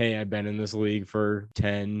just, hey, I've been in this league for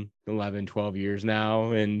 10, 11, 12 years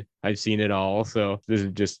now, and I've seen it all. So this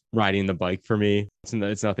is just riding the bike for me.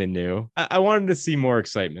 It's nothing new. I wanted to see more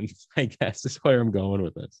excitement, I guess, is where I'm going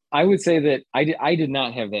with this. I would say that I did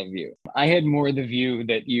not have that view. I had more the view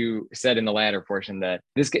that you said in the latter portion, that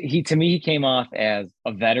to me, he came off as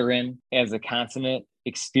a veteran, as a consummate,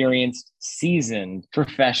 experienced, seasoned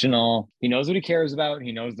professional. He knows what he cares about.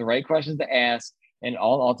 He knows the right questions to ask. And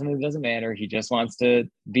all ultimately doesn't matter. He just wants to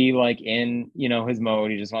be like in, his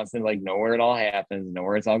mode. He just wants to like know where it all happens, know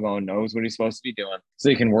where it's all going, knows what he's supposed to be doing, so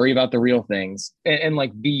he can worry about the real things and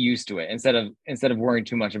like be used to it instead of worrying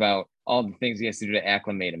too much about all the things he has to do to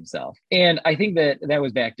acclimate himself. And I think that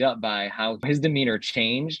was backed up by how his demeanor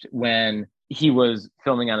changed when he was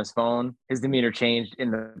filming on his phone. His demeanor changed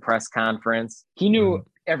in the press conference. He knew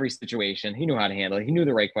every situation. He knew how to handle it. He knew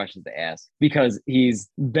the right questions to ask because he's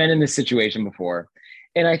been in this situation before.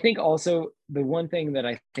 And I think also the one thing that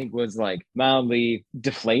I think was like mildly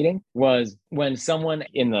deflating was when someone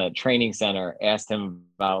in the training center asked him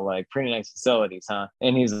about like pretty nice facilities, huh?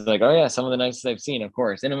 And he's like, oh yeah, some of the nicest I've seen, of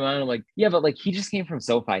course. And I'm like, yeah, but like he just came from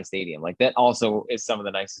SoFi Stadium. Like that also is some of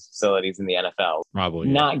the nicest facilities in the NFL. Probably.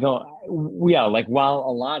 Not going, yeah, like while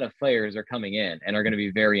a lot of players are coming in and are going to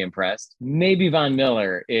be very impressed, maybe Von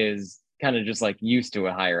Miller is kind of just like used to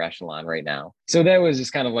a higher echelon right now. So that was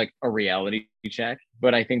just kind of like a reality check.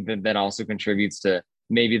 But I think that also contributes to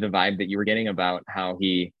maybe the vibe that you were getting about how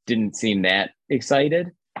he didn't seem that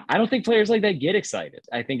excited. I don't think players like that get excited.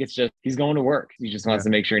 I think it's just he's going to work. He just wants to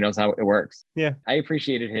make sure he knows how it works. Yeah. I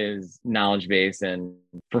appreciated his knowledge base and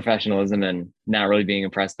professionalism and not really being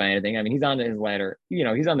impressed by anything. I mean, he's on his ladder.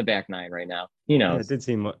 He's on the back nine right now. He knows. Yeah,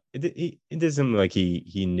 it did seem like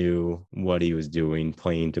he knew what he was doing,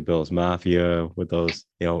 playing to Bills Mafia with those,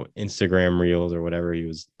 Instagram reels or whatever he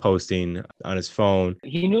was posting on his phone.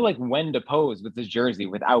 He knew like when to pose with his jersey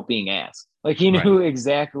without being asked. Like he knew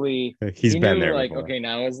exactly. He's been there. Like, before. Okay,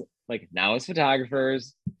 now as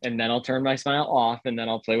photographers, and then I'll turn my smile off, and then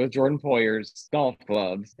I'll play with Jordan Poyer's golf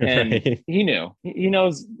clubs. And he knew. He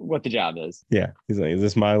knows what the job is. Yeah, he's like, "Is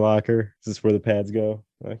this my locker? Is this where the pads go?"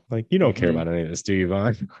 Like you don't care about any of this, do you,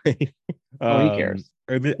 Vaughn? He cares.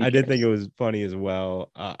 I did think it was funny as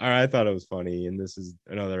well. Or I thought it was funny, and this is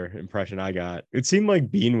another impression I got. It seemed like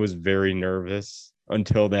Bean was very nervous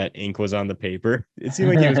until that ink was on the paper. It seemed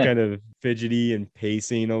like he was kind of fidgety and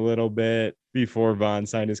pacing a little bit before Vaughn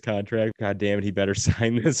signed his contract. God damn it, he better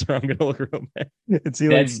sign this or I'm going to look real bad. It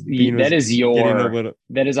seemed that is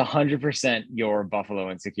 100% your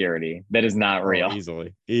Buffalo insecurity. That is not real.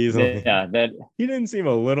 Easily. Yeah, he didn't seem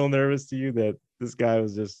a little nervous to you that this guy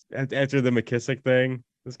was just, after the McKissick thing,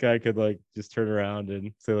 this guy could like just turn around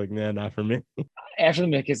and say like, nah, not for me. After the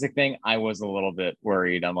McKissick thing, I was a little bit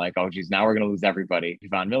worried. I'm like, oh geez, now we're gonna lose everybody.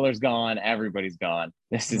 Von Miller's gone, everybody's gone.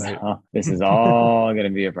 This is all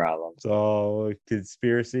gonna be a problem. It's all a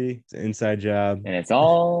conspiracy. It's an inside job, and it's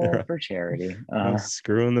all for charity.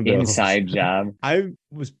 Screwing the Bills. Inside job. I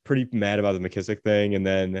was pretty mad about the McKissick thing, and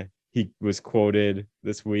then he was quoted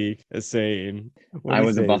this week as saying, "I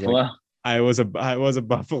was a Buffalo." I was a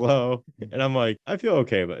Buffalo, and I'm like, I feel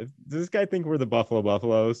okay, but does this guy think we're the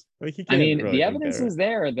Buffaloes? Like, he can't. Really the evidence is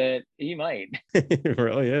there that he might. It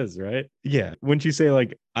really is, right? Yeah. Wouldn't you say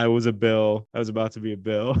like I was a Bill? I was about to be a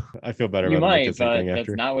Bill. I feel better. You about might, but thing that's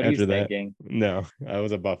not what he's thinking. No, I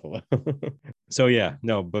was a Buffalo. So yeah,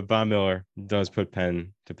 no, but Von Miller does put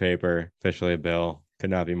pen to paper. Officially a Bill. Could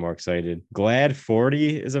not be more excited. Glad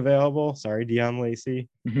 40 is available. Sorry, Dion Lacey.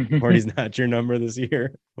 40's not your number this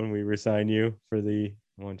year when we resign you for the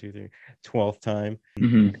 12th time.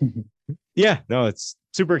 Yeah, no, it's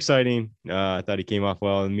super exciting. I thought he came off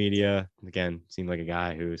well in the media. Again, seemed like a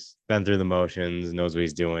guy who's been through the motions, knows what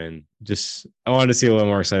he's doing. Just, I wanted to see a little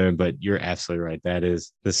more excitement, but you're absolutely right. That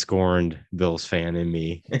is the scorned Bills fan in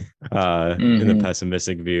me, in the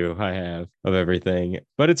pessimistic view I have of everything.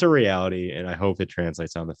 But it's a reality, and I hope it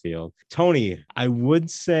translates on the field. Tony, I would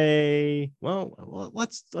say, well,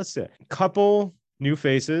 let's say a couple new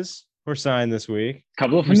faces were signed this week. A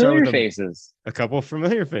couple of familiar faces.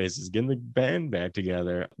 Getting the band back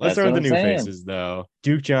together. Let's start with the new faces, though.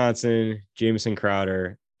 Duke Johnson, Jamison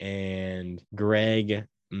Crowder, and Greg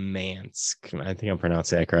Mansk. I think I'm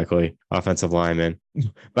pronouncing that correctly. Offensive lineman.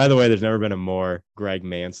 By the way, there's never been a more Greg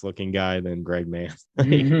Mance looking guy than Greg Mance.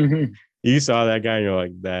 You saw that guy and you're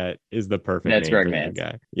like, that is the perfect That's name Greg for Mance.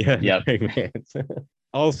 that guy. Yeah, yep. Greg Mance.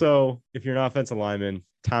 Also, if you're an offensive lineman,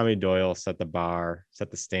 Tommy Doyle set the bar,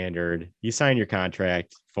 set the standard. You sign your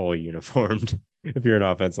contract fully uniformed. If you're an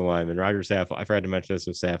offensive lineman, Roger Saffold, I forgot to mention this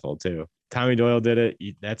with Saffold too. Tommy Doyle did it.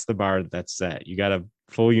 That's the bar that's set. You got a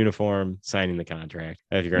full uniform signing the contract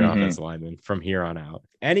if you're an offensive lineman from here on out.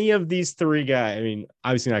 Any of these three guys, I mean,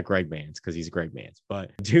 obviously not Greg Mance because he's Greg Mance,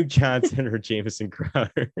 but Duke Johnson or Jamison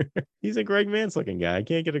Crowder, he's a Greg Mance looking guy. I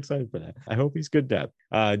can't get excited for that. I hope he's good depth.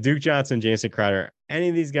 Duke Johnson, Jamison Crowder, any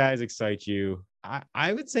of these guys excite you?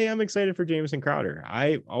 I would say I'm excited for Jamison Crowder.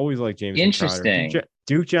 I always like Jamison Interesting. Crowder.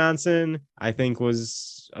 Duke Johnson, I think,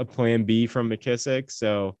 was a plan B from McKissick.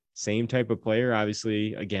 So same type of player.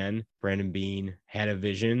 Obviously, again, Brandon Beane had a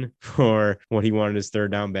vision for what he wanted his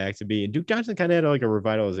third down back to be. And Duke Johnson kind of had like a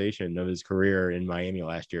revitalization of his career in Miami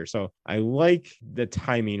last year. So I like the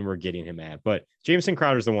timing we're getting him at. But Jamison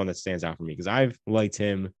Crowder is the one that stands out for me because I've liked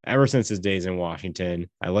him ever since his days in Washington.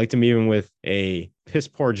 I liked him even with a piss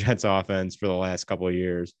poor Jets offense for the last couple of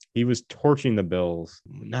years. He was torching the Bills,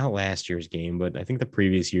 not last year's game, but I think the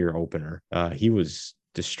previous year opener. He was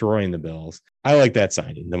destroying the Bills. I like that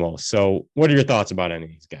signing the most. So what are your thoughts about any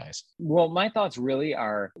of these guys? Well, my thoughts really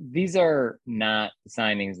are these are not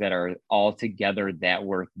signings that are altogether that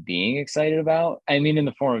worth being excited about. I mean, in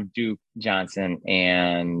the form of Duke Johnson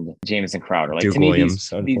and Jamison Crowder. Like, Duke to me,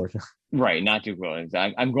 Williams, unfortunately. Right, not Duke Williams.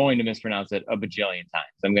 I'm going to mispronounce it a bajillion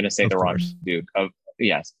times. I'm going to say Of the wrong course. Duke.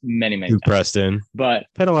 Yes, many Duke times. Preston. But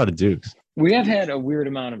I've had a lot of Dukes. we have had a weird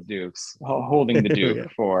amount of Dukes holding the Duke Yeah.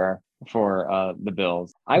 for the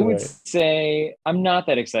Bills. I would Right. say I'm not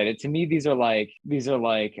that excited. To me, these are like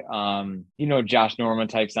Josh Norman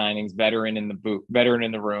type signings, veteran in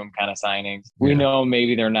the room kind of signings. We Yeah. know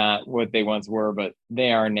maybe they're not what they once were, but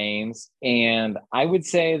they are names. And I would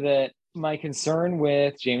say that my concern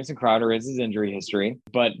with Jamison Crowder is his injury history,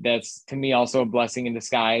 but that's to me also a blessing in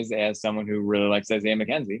disguise as someone who really likes Isaiah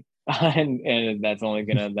McKenzie. And that's only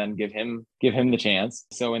going to then give him the chance.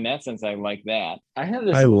 So in that sense, I like that.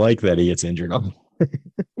 I like that he gets injured.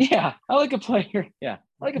 Yeah, I like a player. Yeah,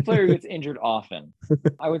 I like a player who gets injured often.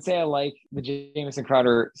 I would say I like the Jamison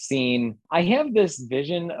Crowder scene. I have this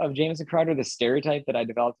vision of Jamison Crowder, the stereotype that I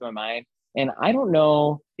developed in my mind. And I don't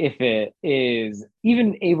know if it is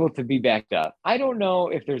even able to be backed up. I don't know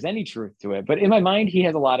if there's any truth to it, but in my mind, he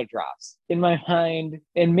has a lot of drops in my mind.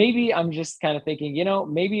 And maybe I'm just kind of thinking,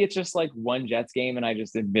 maybe it's just like one Jets game and I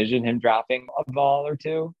just envision him dropping a ball or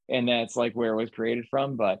two. And that's like where it was created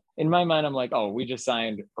from. But in my mind, I'm like, oh, we just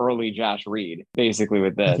signed early Josh Reed basically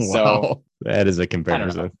with this. Wow. So That is a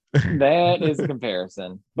comparison. that is a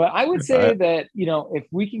comparison. But I would say that, if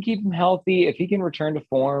we can keep him healthy, if he can return to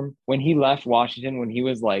form when he left Washington, when he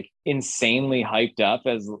was like insanely hyped up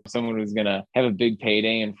as someone who's going to have a big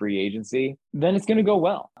payday in free agency, then it's going to go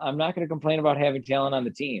well. I'm not going to complain about having talent on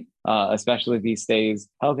the team, especially if he stays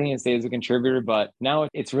healthy and stays a contributor. But now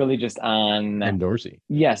it's really just on And Dorsey.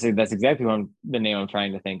 Yes, that's exactly the name I'm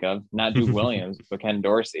trying to think of. Not Duke Williams, but Ken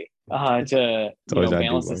Dorsey. To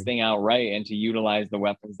balance this thing out right and to utilize the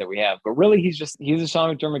weapons that we have. But really, he's a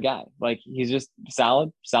Sean McDermott guy. Like, he's just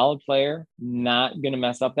solid player, not going to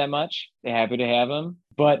mess up that much. They're happy to have him.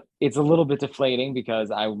 But it's a little bit deflating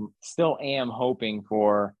because I still am hoping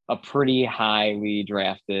for a pretty highly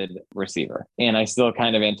drafted receiver. And I still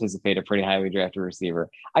kind of anticipate a pretty highly drafted receiver.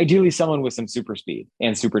 Ideally, someone with some super speed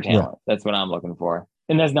and super talent. Yeah. That's what I'm looking for.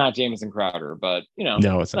 And that's not Jamison Crowder, but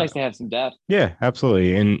no, it's nice to have some depth. Yeah,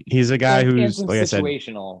 absolutely. And he's a guy who's, like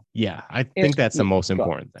situational. I said, yeah, I think that's the most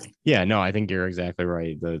important thing. Yeah, no, I think you're exactly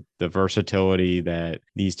right. The versatility that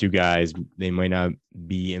these two guys, they might not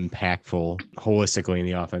be impactful holistically in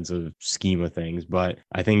the offensive scheme of things, but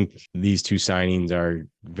I think these two signings are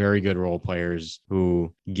very good role players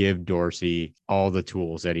who give Dorsey all the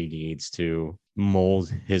tools that he needs to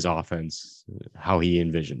mold his offense how he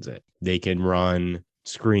envisions it. They can run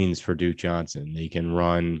screens for Duke Johnson. They can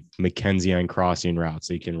run McKenzie on crossing routes.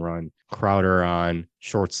 They can run Crowder on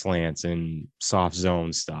short slants and soft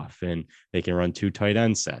zone stuff. And they can run 2 tight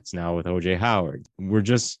end sets now with OJ Howard. We're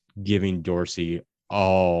just giving Dorsey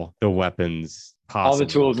all the weapons possible. All the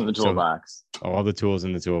tools in the toolbox. All the tools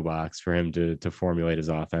in the toolbox for him to formulate his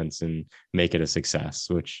offense and make it a success,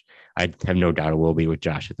 which I have no doubt it will be with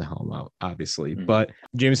Josh at the helm, obviously. Mm-hmm. But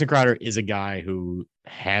Jamison Crowder is a guy who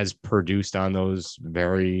has produced on those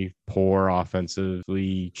very poor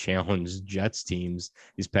offensively challenged Jets teams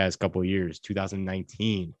these past couple of years.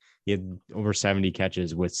 2019, he had over 70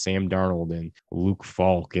 catches with Sam Darnold and Luke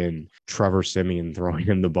Falk and Trevor Siemian throwing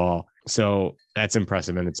him the ball. So that's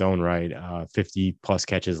impressive in its own right. 50 plus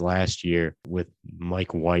catches last year with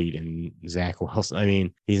Mike White and Zach Wilson. I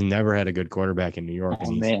mean, he's never had a good quarterback in New York.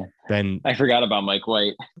 Oh, man. I forgot about Mike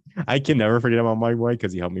White. I can never forget about Mike White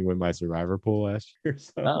because he helped me win my Survivor pool last year.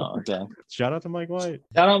 So. Oh, okay. Shout out to Mike White.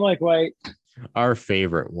 Shout out Mike White. Our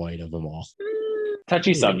favorite White of them all.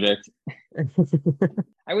 Touchy subject.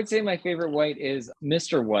 I would say my favorite White is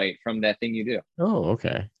Mr. White from That Thing You Do. Oh,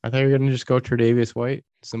 okay. I thought you were going to just go Tre'Davious White.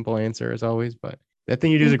 Simple answer as always, but That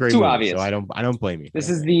Thing You Do is a great movie, obvious. So I don't blame you. This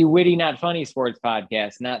is the Witty Not Funny Sports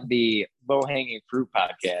Podcast, not the Low Hanging Fruit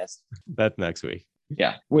Podcast. That's next week.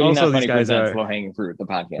 Yeah. Witty Not Funny presents Low Hanging Fruit, the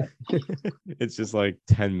podcast. It's just like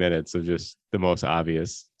 10 minutes of just the most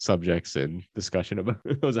obvious subjects and discussion about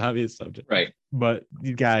those obvious subjects. Right. But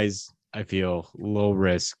you guys, I feel low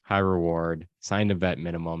risk, high reward. signed to vet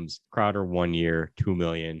minimums. Crowder 1 year, $2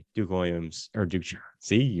 million. Duke Williams or Duke.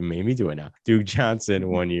 See, you made me do it now. Duke Johnson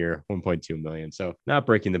 1 year, $1.2 million. So not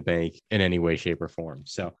breaking the bank in any way, shape, or form.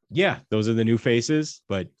 So yeah, those are the new faces.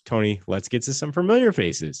 But Tony, let's get to some familiar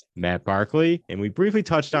faces. Matt Barkley, and we briefly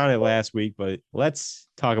touched on it last week, but let's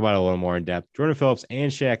talk about it a little more in depth. Jordan Phillips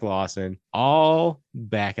and Shaq Lawson all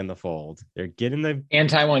back in the fold. They're getting the and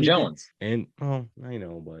Tywan Jones. And I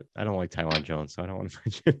know, but I don't like Tywan Jones, so I don't want to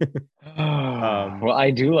mention. Well, I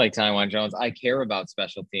do like Tywan Jones. I care about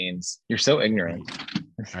special teams. You're so ignorant.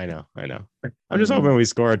 I know. I'm just hoping we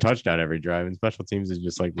score a touchdown every drive, and special teams is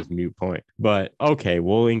just like this mute point. But okay,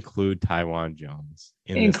 we'll include Tywan Jones.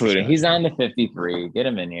 Including, he's on the 53. Get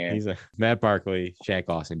him in here. He's Matt Barkley, Shaq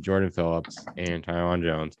Lawson, Jordan Phillips, and Tywan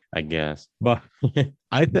Jones, I guess. But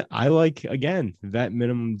I like, again, vet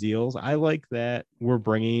minimum deals. I like that we're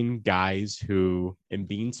bringing guys who, and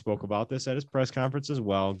Bean spoke about this at his press conference as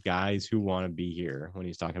well, guys who want to be here when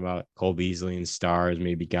he's talking about Cole Beasley and stars,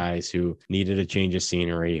 maybe guys who needed a change of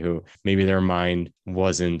scenery, who maybe their mind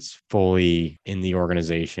wasn't fully in the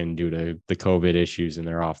organization due to the COVID issues and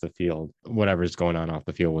they're off the field, whatever's going on off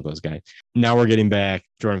the field with those guys. Now we're getting back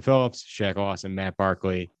Jordan Phillips, Shaq Lawson, Matt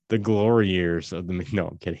Barkley, the glory years of the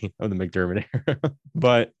McDermott era.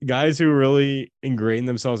 But guys who really ingrained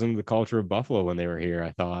themselves into the culture of Buffalo when they were here.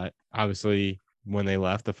 I thought, obviously, when they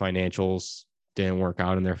left, the financials didn't work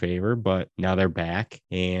out in their favor, but now they're back.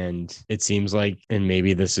 And it seems like, and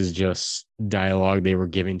maybe this is just dialogue they were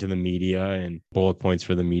giving to the media and bullet points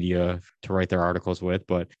for the media to write their articles with,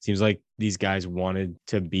 but it seems like these guys wanted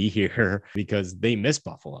to be here because they miss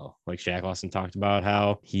Buffalo. Like Shaq Lawson talked about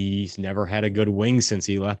how he's never had a good wing since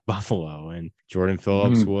he left Buffalo, and Jordan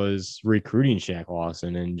Phillips was recruiting Shaq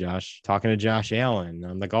Lawson and talking to Josh Allen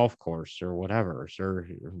on the golf course or whatever.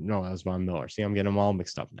 No, that was Von Miller. See, I'm getting them all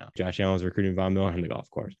mixed up now. Josh Allen was recruiting Von Miller on the golf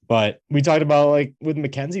course. But we talked about, like with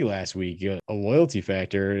McKenzie last week, a loyalty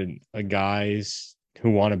factor and guys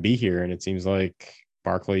who want to be here. And it seems like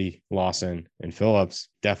Barkley, Lawson, and Phillips,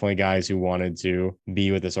 definitely guys who wanted to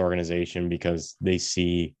be with this organization because they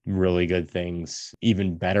see really good things,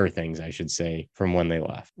 even better things, I should say, from when they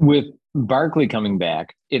left. With Barkley coming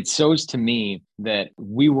back, it shows to me that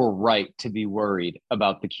we were right to be worried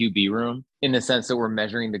about the QB room, in the sense that we're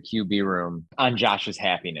measuring the QB room on Josh's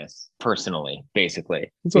happiness personally, basically.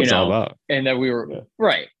 That's what it's all about. And that we were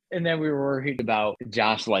right. And then we were worried about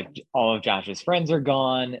Josh, like all of Josh's friends are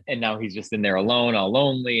gone. And now he's just in there alone, all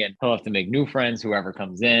lonely, and he'll have to make new friends, whoever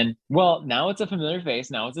comes in. Well, now it's a familiar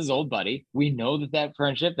face. Now it's his old buddy. We know that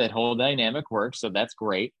friendship, that whole dynamic works. So that's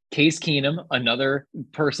great. Case Keenum, another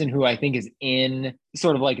person who I think is in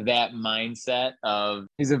sort of like that mindset of,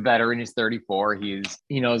 he's a veteran, he's 34, he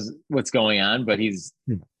knows what's going on, but he's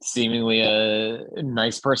seemingly a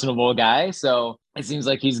nice, personable guy. So it seems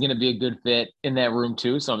like he's going to be a good fit in that room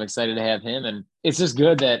too. So I'm excited to have him. And it's just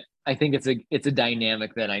good that I think it's a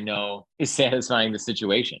dynamic that I know is satisfying the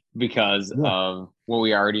situation because of what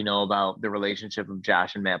we already know about the relationship of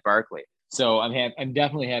Josh and Matt Barkley. So I'm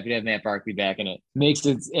definitely happy to have Matt Barkley back, and it makes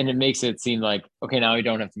it seem like, okay, now we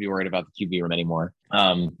don't have to be worried about the QB room anymore.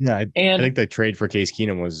 I think the trade for Case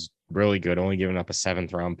Keenum was really good, only giving up a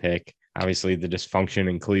 7th round pick. Obviously, the dysfunction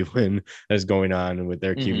in Cleveland that's going on with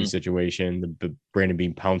their QB situation, the Brandon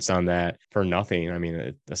Beane pounced on that for nothing. I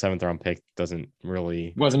mean, a 7th round pick wasn't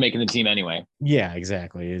making the team anyway. Yeah,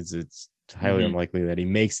 exactly. It's highly unlikely that he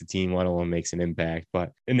makes the team, let alone makes an impact.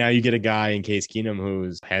 And now you get a guy in Case Keenum who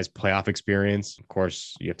has playoff experience. Of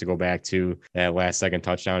course, you have to go back to that last second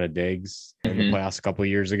touchdown to Diggs in the playoffs a couple of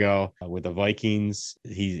years ago with the Vikings.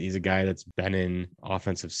 He's a guy that's been in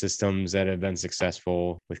offensive systems that have been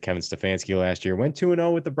successful. With Kevin Stefanski last year, went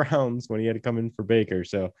 2-0 with the Browns when he had to come in for Baker.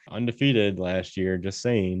 So undefeated last year, just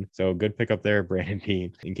saying. So good pickup there, Brandon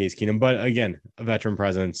Beane in Case Keenum. But again, a veteran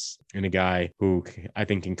presence and a guy who I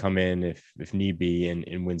think can come in if need be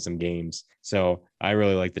and win some games. So I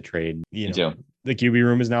really like the trade. The QB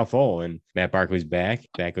room is now full, and Matt Barkley's back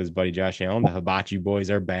with his buddy Josh Allen. The Hibachi boys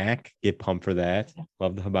are back. Get pumped for that.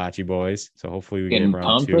 Love the Hibachi boys. So hopefully we get him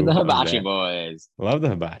round 2. Pumped for the Hibachi boys. Love the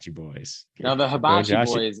Hibachi boys. Now the Hibachi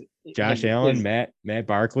boys. Josh Allen, Matt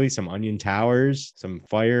Barkley, some onion towers, some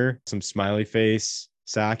fire, some smiley face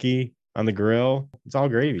sake on the grill. It's all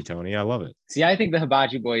gravy, Tony. I love it. See, I think the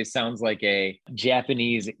Hibachi Boys sounds like a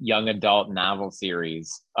Japanese young adult novel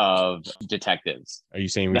series of detectives. Are you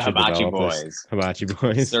saying we should Hibachi develop Boys? This? Hibachi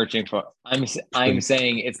Boys. Searching for. I'm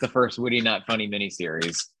saying it's the first Witty Not Funny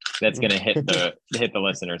miniseries that's going to hit the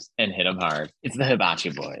listeners and hit them hard. It's the Hibachi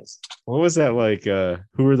Boys. What was that like?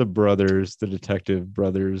 Who are the brothers? The detective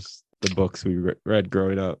brothers. the books we read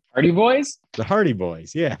growing up. Hardy Boys? The Hardy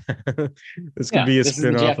Boys, yeah. This could be a this is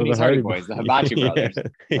the spin-off of the Japanese Hardy Boys, Boys. the Hibachi Brothers.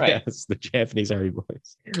 Right. Yes, the Japanese Hardy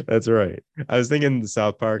Boys. That's right. I was thinking the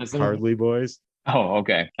South Park Hardly Boys. Oh,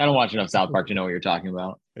 okay. I don't watch enough South Park to know what you're talking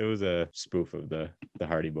about. It was a spoof of the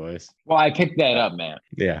Hardy Boys. Well, I picked that up, man.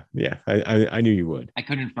 Yeah. I knew you would. I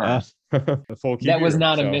couldn't first. That was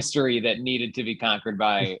not a mystery that needed to be conquered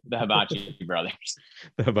by the Hibachi Brothers.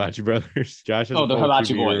 The Hibachi Brothers. Josh. The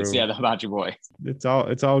Hibachi Boys. Yeah, the Hibachi Boys. It's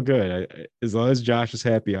all good. As long as Josh is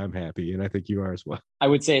happy, I'm happy, and I think you are as well. I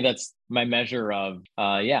would say that's my measure of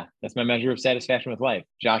that's my measure of satisfaction with life.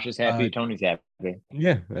 Josh is happy, Tony's happy.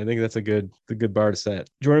 Yeah, I think that's a good bar to set.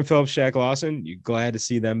 Jordan Phillips, Shaq Lawson, you glad to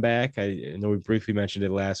see them back. I know we briefly mentioned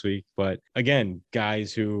it last week, but again,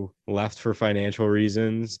 guys who left for financial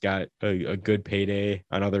reasons, got a good payday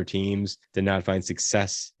on other teams, did not find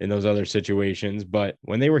success in those other situations. But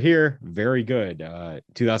when they were here, very good.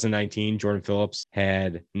 2019, Jordan Phillips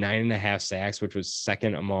had 9.5 sacks, which was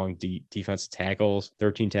second among defensive tackles,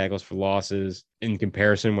 13 tackles for losses. In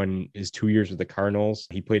comparison, when his 2 years with the Cardinals,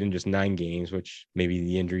 he played in just 9 games, which maybe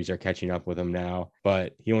the injuries are catching up with him now,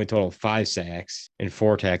 but he only totaled 5 sacks and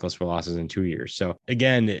 4 tackles for losses in 2 years. So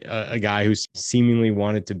again, a guy who seemingly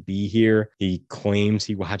wanted to be here. He claims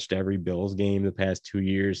he watched every Bills game the past 2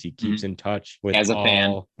 years. He keeps in touch with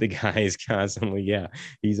all the guys constantly. Yeah,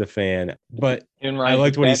 he's a fan. But I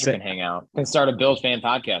liked what he said. Can hang out. Can start a Bills fan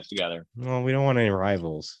podcast together. Well, we don't want any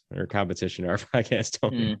rivals or competition in our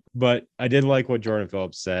podcast, But I did like what Jordan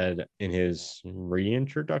Phillips said in his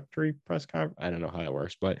reintroductory press conference. I don't know how that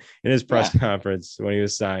works, but in his press conference when he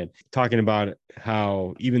was signed, talking about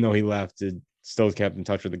how even though he left, it still kept in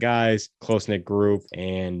touch with the guys, close-knit group.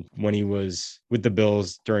 And when he was with the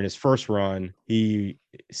Bills during his first run, he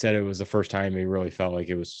said it was the first time he really felt like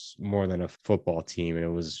it was more than a football team and it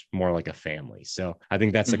was more like a family. So I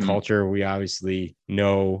think that's the culture we obviously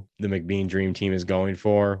know the McBean Dream Team is going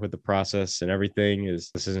for with the process and everything.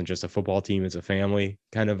 Is this isn't just a football team, it's a family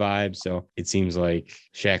kind of vibe. So it seems like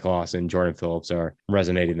Shaq Lawson, Jordan Phillips are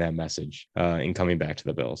resonating that message in coming back to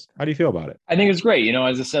the Bills. How do you feel about it? I think it's great.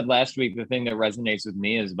 As I said last week, the thing that resonates with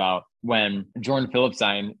me is about when Jordan Phillips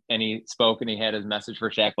signed and he spoke and he had his message for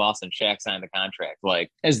Shaq Lawson. Shaq signed the contract, like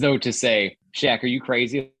as though to say, Shaq, are you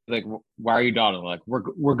crazy? Like, why are you dawdling? Like,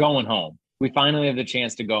 we're going home. We finally have the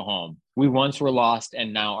chance to go home. We once were lost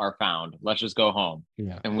and now are found. Let's just go home.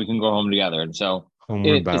 Yeah. And we can go home together. And so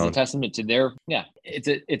it is a testament to their, it's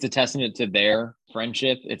a testament to their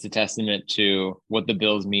friendship. It's a testament to what the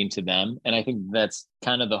Bills mean to them. And I think that's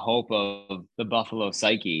kind of the hope of the Buffalo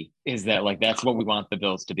psyche, is that like, that's what we want the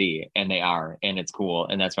Bills to be. And they are, and it's cool.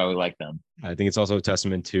 And that's why we like them. I think it's also a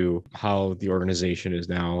testament to how the organization is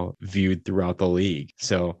now viewed throughout the league.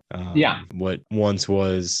 So what once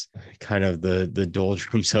was kind of the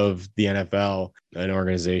doldrums of the NFL, an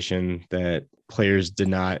organization that players did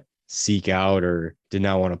not seek out or did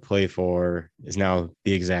not want to play for, is now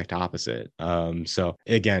the exact opposite. So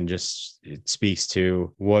again, just it speaks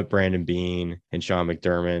to what Brandon Beane and Sean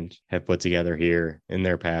McDermott have put together here in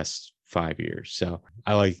their past 5 years. So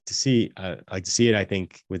I like to see it. I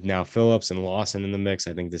think with now Phillips and Lawson in the mix,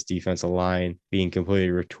 I think this defensive line being completely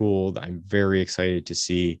retooled, I'm very excited to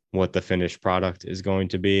see what the finished product is going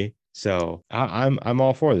to be. So I'm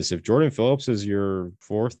all for this. If Jordan Phillips is your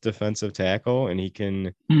 4th defensive tackle and he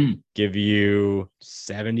can give you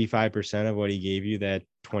 75% of what he gave you that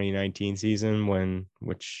 2019 season,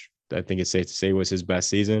 which I think it's safe to say was his best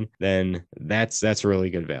season, then that's really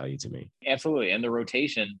good value to me. Absolutely. And the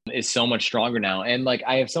rotation is so much stronger now. And like,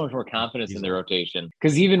 I have so much more confidence in the rotation,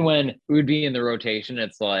 because even when we would be in the rotation,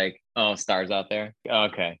 it's like, oh, stars out there.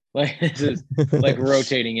 Okay. Like, this is like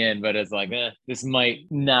rotating in, but it's like, this might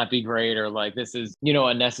not be great. Or like, this is,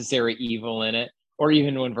 a necessary evil in it. Or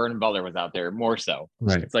even when Vernon Butler was out there, more so.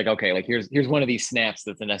 Right. It's like, okay, like here's one of these snaps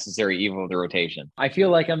that's a necessary evil of the rotation. I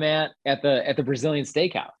feel like I'm at the Brazilian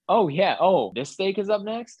steakhouse. Oh yeah. Oh, this steak is up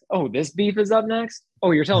next. Oh, this beef is up next.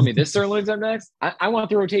 Oh, you're telling me this sirloin's up next? I want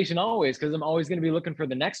the rotation always, because I'm always going to be looking for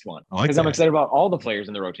the next one. Because I'm excited about all the players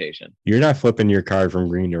in the rotation. You're not flipping your card from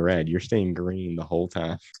green to red. You're staying green the whole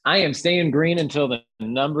time. I am staying green until the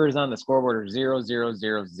numbers on the scoreboard are 0, 0,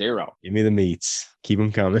 0, 0. Give me the meats. Keep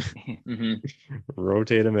them coming.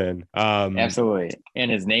 Rotate them in. Absolutely. And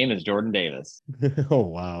his name is Jordan Davis. Oh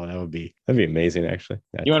wow, that'd be amazing. Actually,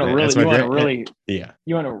 you want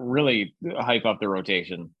to really hype up the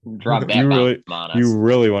rotation. Drop that on us. You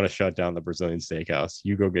really want to shut down the Brazilian Steakhouse.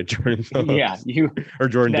 You go get Jordan Phillips. Yeah, or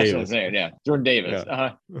Jordan that's Davis. What I'm saying, yeah, Jordan Davis.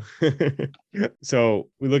 Yeah. So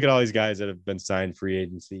we look at all these guys that have been signed free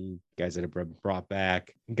agency, guys that have been brought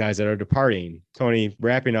back, guys that are departing. Tony,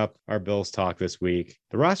 wrapping up our Bills talk this week.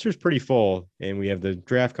 The roster is pretty full, and we have the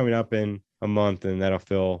draft coming up in a month, and that'll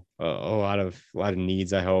fill a lot of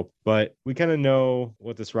needs, I hope. But we kind of know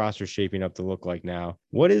what this roster is shaping up to look like now.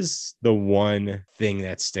 What is the one thing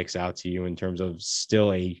that sticks out to you in terms of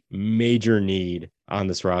still a major need on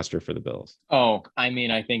this roster for the Bills? Oh, I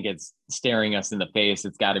mean, I think it's staring us in the face.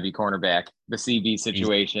 It's got to be cornerback. The CB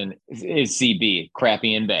situation is CB,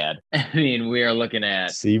 crappy and bad. I mean, we are looking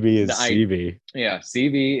at CB is CB. Yeah,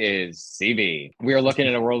 CB is CB. We are looking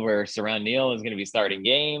at a world where Saran Neal is going to be starting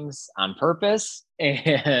games on purpose.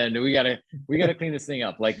 And we gotta clean this thing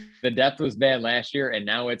up. Like, the depth was bad last year, and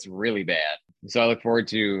now it's really bad. So I look forward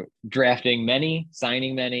to drafting many,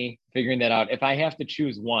 signing many, figuring that out. If I have to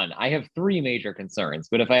choose one, I have three major concerns,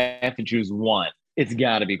 but if I have to choose one, it's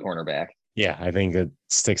got to be cornerback. Yeah, I think it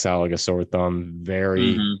sticks out like a sore thumb.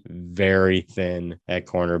 Very, very thin at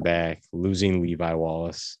cornerback, losing Levi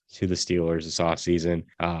Wallace to the Steelers this offseason.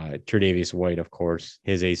 Tre'Davious White, of course,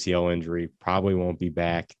 his ACL injury probably won't be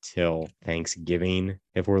back till Thanksgiving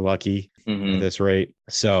if we're lucky at this rate.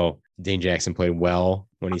 So Dane Jackson played well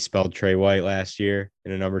when he spelled Trey White last year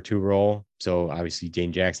in a number 2 role. So obviously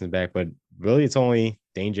Dane Jackson's back, but really it's only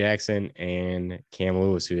Dane Jackson and Cam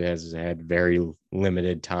Lewis who has had very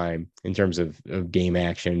limited time in terms of game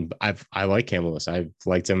action. I like Cam Lewis. I've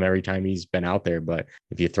liked him every time he's been out there, but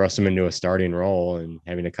if you thrust him into a starting role and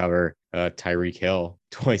having to cover Tyreek Hill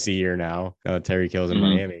twice a year now, Tyreek Hill's in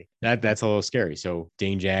Miami, that's a little scary. So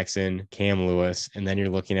Dane Jackson, Cam Lewis, and then you're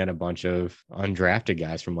looking at a bunch of undrafted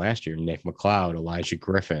guys from last year, Nick McLeod, Elijah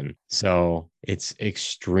Griffin. So it's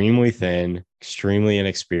extremely thin, extremely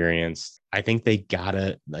inexperienced. I think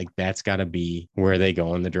that's gotta be where they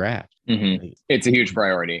go in the draft. It's a huge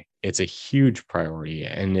priority. It's a huge priority,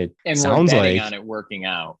 and sounds like on it working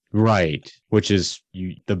out, right? Which is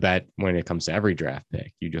the bet when it comes to every draft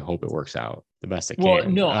pick. You do hope it works out the best it can. Well,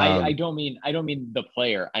 no, I don't mean the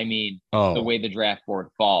player. I mean the way the draft board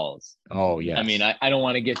falls. Oh yeah. I mean, I don't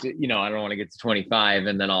want to get to I don't want to get to 25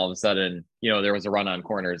 and then all of a sudden there was a run on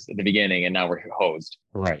corners at the beginning and now we're hosed.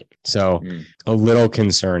 Right. So a little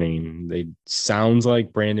concerning. They sounds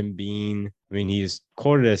like Brandon Beane. I mean, he's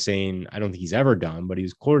quoted as saying, I don't think he's ever done, but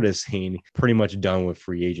he's quoted as saying pretty much done with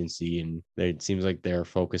free agency. And it seems like they're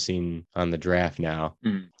focusing on the draft now.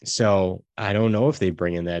 So I don't know if they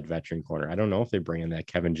bring in that veteran corner. I don't know if they bring in that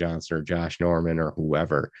Kevin Johnson or Josh Norman or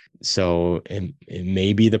whoever. So it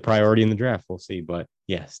may be the priority in the draft. We'll see. But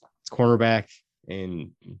yes, it's cornerback. And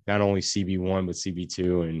not only CB1, but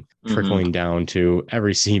CB2 and trickling down to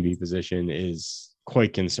every CB position is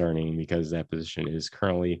quite concerning because that position is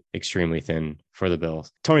currently extremely thin for the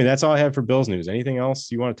Bills. Tony, that's all I have for Bills news. Anything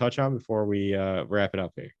else you want to touch on before we wrap it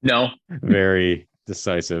up here? No. Very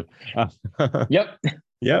decisive. Yep.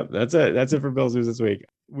 That's it. That's it for Bills news this week.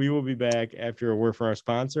 We will be back after a word from our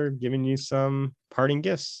sponsor, giving you some parting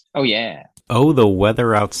gifts. Oh, yeah. Oh, the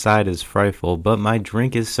weather outside is frightful, but my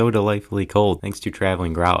drink is so delightfully cold thanks to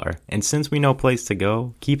Traveling Growler. And since we know place to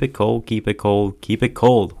go, keep it cold, keep it cold, keep it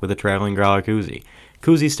cold with a Traveling Growler koozie.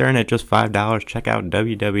 Koozie starting at just $5. Check out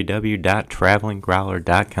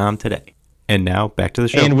www.travelinggrowler.com today. And now back to the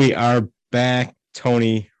show. And we are back.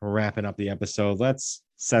 Tony, wrapping up the episode. Let's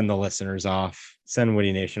send the listeners off, send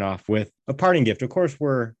Witty Nation off with a parting gift. Of course,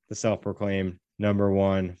 we're the self-proclaimed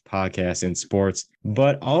 #1 podcast in sports,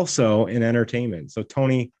 but also in entertainment. So,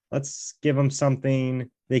 Tony, let's give them something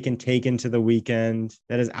they can take into the weekend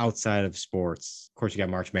that is outside of sports. Of course, you got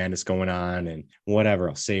March Madness going on and whatever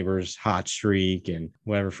else, Sabres, hot streak, and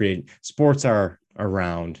whatever free sports are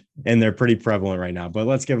around, and they're pretty prevalent right now. But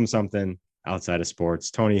let's give them something outside of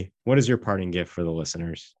sports. Tony, what is your parting gift for the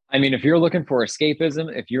listeners? I mean, if you're looking for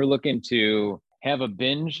escapism, if you're looking to have a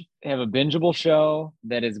bingeable show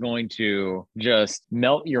that is going to just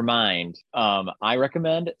melt your mind, I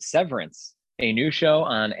recommend Severance, a new show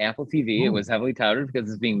on Apple TV. Ooh. It was heavily touted because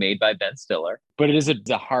it's being made by Ben Stiller, but it is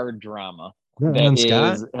a hard drama.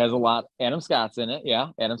 Has a lot. Adam Scott's in it. Yeah.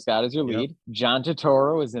 Adam Scott is your lead. John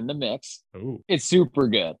Turturro is in the mix. Ooh. It's super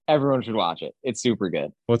good. Everyone should watch it. It's super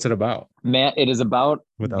good. What's it about? Matt, it is about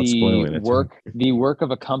the work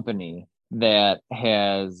of a company that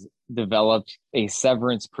has developed a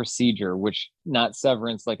severance procedure, which not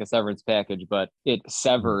severance like a severance package, but it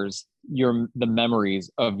severs the memories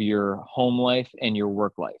of your home life and your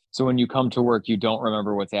work life. So when you come to work, you don't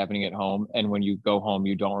remember what's happening at home. And when you go home,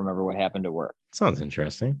 you don't remember what happened at work. Sounds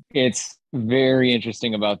interesting. It's very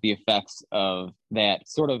interesting about the effects of that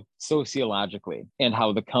sort of sociologically and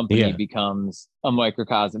how the company becomes a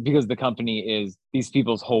microcosm, because the company is these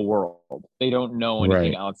people's whole world. They don't know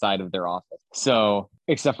anything outside of their office. So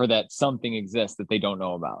except for that something exists that they don't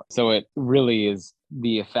know about. So it really is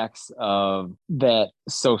the effects of that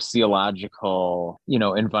sociological,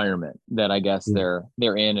 environment that I guess they're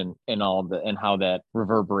in and all the, and how that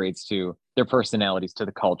reverberates to their personalities, to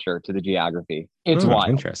the culture, to the geography. It's wild.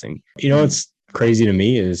 Interesting. What's crazy to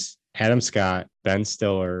me is Adam Scott, Ben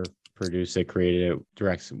Stiller produced it, created it,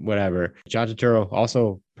 directs, whatever. John Turturro,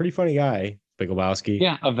 also pretty funny guy. Big Lebowski.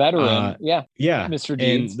 Yeah, a veteran. Yeah. Mr.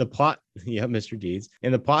 Deeds. And the plot, Mr. Deeds.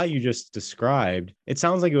 And the plot you just described, it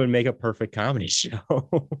sounds like it would make a perfect comedy show.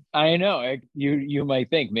 I know. You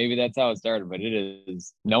might think maybe that's how it started, but it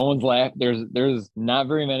is. No one's laughed. There's not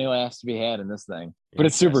very many laughs to be had in this thing, but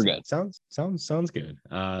it's super good. Sounds good.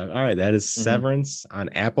 All right, that is Severance on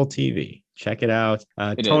Apple TV. Check it out.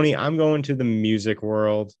 Tony, I'm going to the music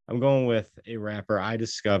world. I'm going with a rapper I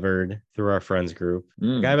discovered through our friends group.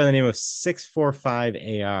 A guy by the name of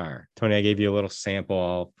 645 AR. Tony, I gave you a little sample.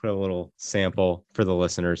 I'll put a little sample for the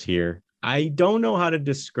listeners here. I don't know how to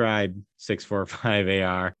describe 645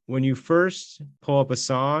 AR. When you first pull up a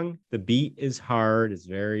song, the beat is hard. It's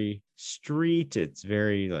very street. It's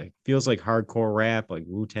very feels like hardcore rap, like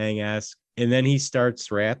Wu-Tang-esque. And then he starts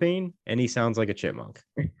rapping and he sounds like a chipmunk.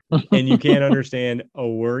 And you can't understand a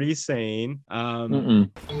word he's saying.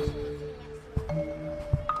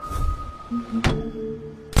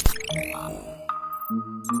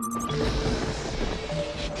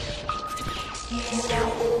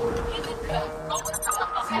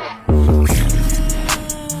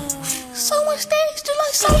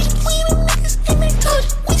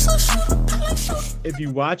 If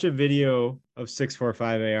you watch a video of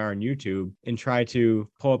 645 AR on YouTube and try to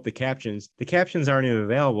pull up the captions aren't even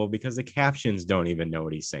available because the captions don't even know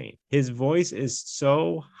what he's saying. His voice is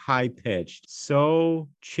so high pitched, so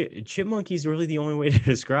chipmunky is really the only way to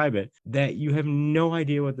describe it, that you have no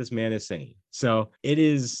idea what this man is saying. So it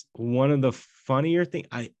is one of the funnier things.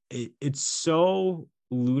 It's so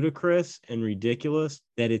ludicrous and ridiculous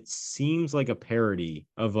that it seems like a parody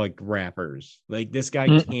of rappers. This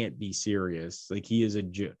guy can't be serious. He is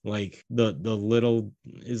like the little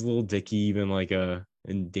Dicky, even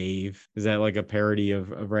and Dave, is that a parody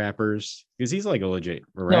of rappers? Because he's a legit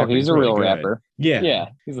rapper. No, he's a real rapper. Yeah,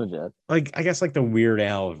 he's legit. I guess the Weird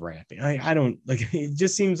Al of rapping. I don't it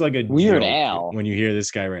just seems like a Weird joke Al when you hear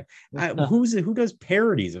this guy rap. Who does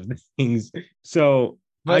parodies of things? So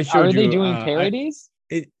but are they doing parodies?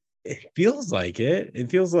 It feels like it.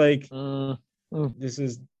 It feels like this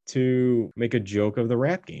is to make a joke of the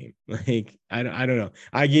rap game. I don't know.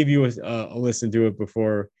 I gave you a listen to it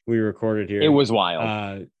before we recorded here. It was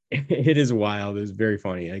wild. It is wild. It's very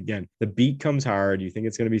funny. Again, the beat comes hard. You think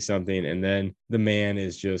it's going to be something, and then the man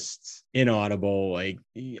is just inaudible,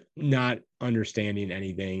 not understanding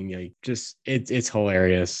anything. It's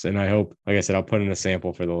hilarious. And I hope, like I said, I'll put in a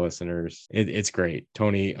sample for the listeners. It's great.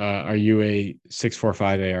 Tony, are you a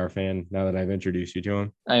 645 AR fan now that I've introduced you to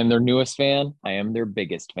him? I am their newest fan. I am their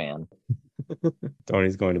biggest fan.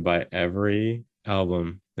 Tony's going to buy every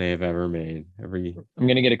album they have ever made. I'm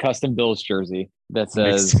going to get a custom Bills jersey that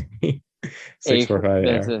says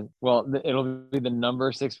 645 AR. It'll be the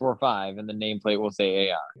number 645 and the nameplate will say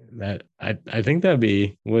AR. That I think that'd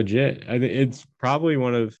be legit. I think it's probably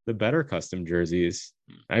one of the better custom jerseys.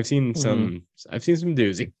 I've seen some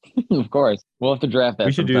doozy. Of course. We'll have to draft that.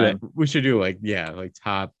 We should do that. We should do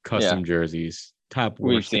top custom jerseys. Top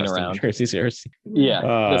we've seen around jerseys. Yeah,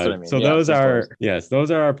 that's what I mean. So those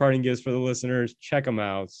are our parting gifts for the listeners. Check them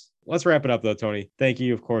out. Let's wrap it up though, Tony. Thank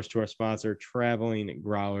you, of course, to our sponsor, Traveling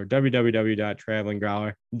Growler,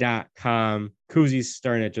 www.travelinggrowler.com. Koozies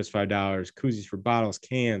starting at just $5. Koozies for bottles,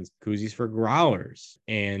 cans, koozies for growlers,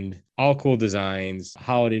 and all cool designs,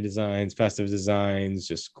 holiday designs, festive designs,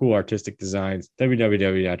 just cool artistic designs.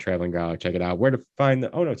 www.travelinggrowler. Check it out. Where to find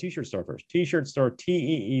t-shirt store first. T-shirt store,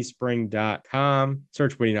 teespring.com.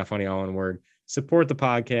 Search Witty Not Funny, all in word. Support the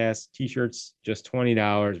podcast. T-shirts, just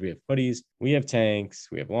 $20. We have hoodies. We have tanks.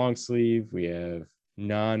 We have long sleeve. We have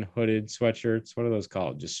non-hooded sweatshirts. What are those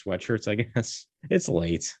called? Just sweatshirts, I guess. It's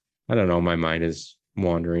late. I don't know. My mind is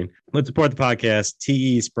wandering. Let's support the podcast.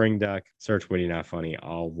 Teespring. Search Witty Not Funny,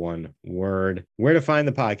 all one word. Where to find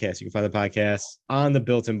the podcast? You can find the podcast on the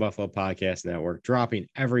Built in Buffalo Podcast Network, dropping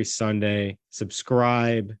every Sunday.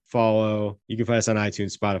 subscribe, follow. You can find us on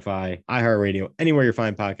iTunes, Spotify, iHeartRadio, anywhere you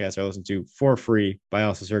find podcasts or listen to for free by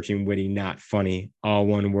also searching Witty Not Funny, all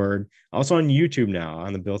one word. Also on YouTube now,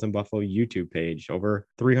 on the Built in Buffalo YouTube page. Over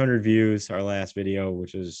 300 views, our last video,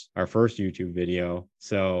 which is our first YouTube video.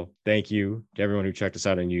 So thank you to everyone who checked us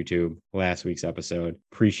out on YouTube last week's episode.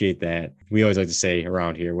 Appreciate that. We always like to say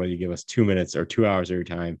around here, whether you give us 2 minutes or 2 hours of your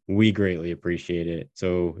time, we greatly appreciate it.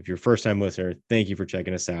 So if you're a first-time listener, thank you for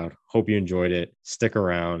checking us out. Hope you enjoyed it. Stick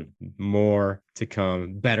around. More to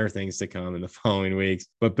come, better things to come in the following weeks.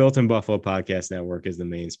 But Built in Buffalo Podcast Network is the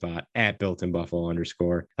main spot at Built in Buffalo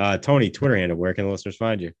 _ Tony, Twitter handle, where can the listeners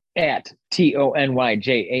find you? At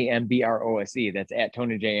TonyJambrose. That's at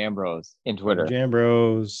Tony J. Ambrose in Twitter.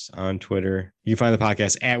 Ambrose on Twitter. You can find the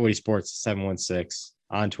podcast at Witty Sports 716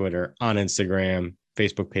 on Twitter, on Instagram,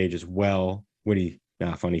 Facebook page as well. Witty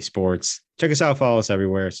Not Funny Sports. Check us out, follow us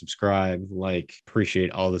everywhere, subscribe, like, appreciate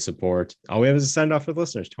all the support. All we have is a send off with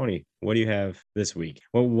listeners. Tony, what do you have this week?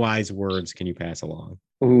 What wise words can you pass along?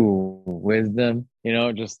 Ooh, wisdom.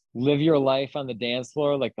 Just live your life on the dance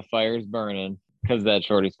floor like the fire's burning, because that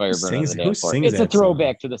Shorty's fire burning on the dance floor. It's a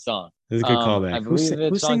throwback to the song. This is a good callback. I believe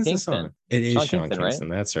it's Sean Kingston. The song? It is Sean Kingston.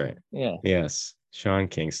 Right? That's right. Yeah. Yes, Sean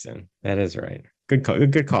Kingston. That is right. Good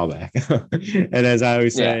callback. And as I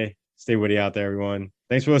always say, stay witty out there, everyone.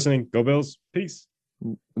 Thanks for listening. Go Bills. Peace.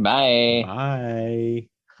 Bye. Bye.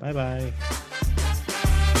 Bye-bye.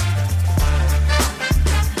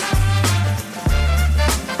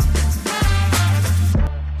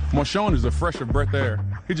 Marshawn is a fresh of breath air.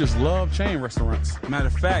 He just loved chain restaurants. Matter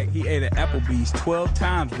of fact, he ate at Applebee's 12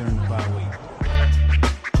 times during the bye week.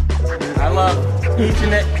 I love each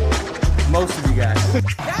and most of you guys. That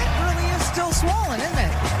really is still swollen, isn't it?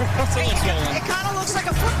 It kind of looks like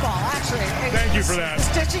a football, actually. Thank you for that. The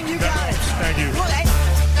stitching, you got it. Thank you. Well,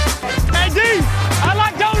 Hey, D, I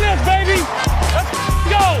like donuts, baby. Let's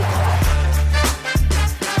go.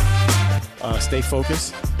 Stay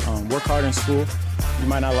focused. Work hard in school. You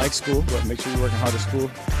might not like school, but make sure you're working hard at school.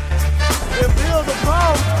 Them Bills are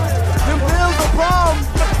problem. Them Bills are problem.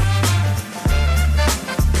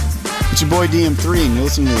 It's your boy DM3, and you're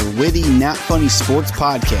listening to the Witty Not Funny Sports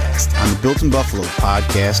Podcast on the Built in Buffalo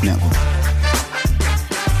Podcast Network.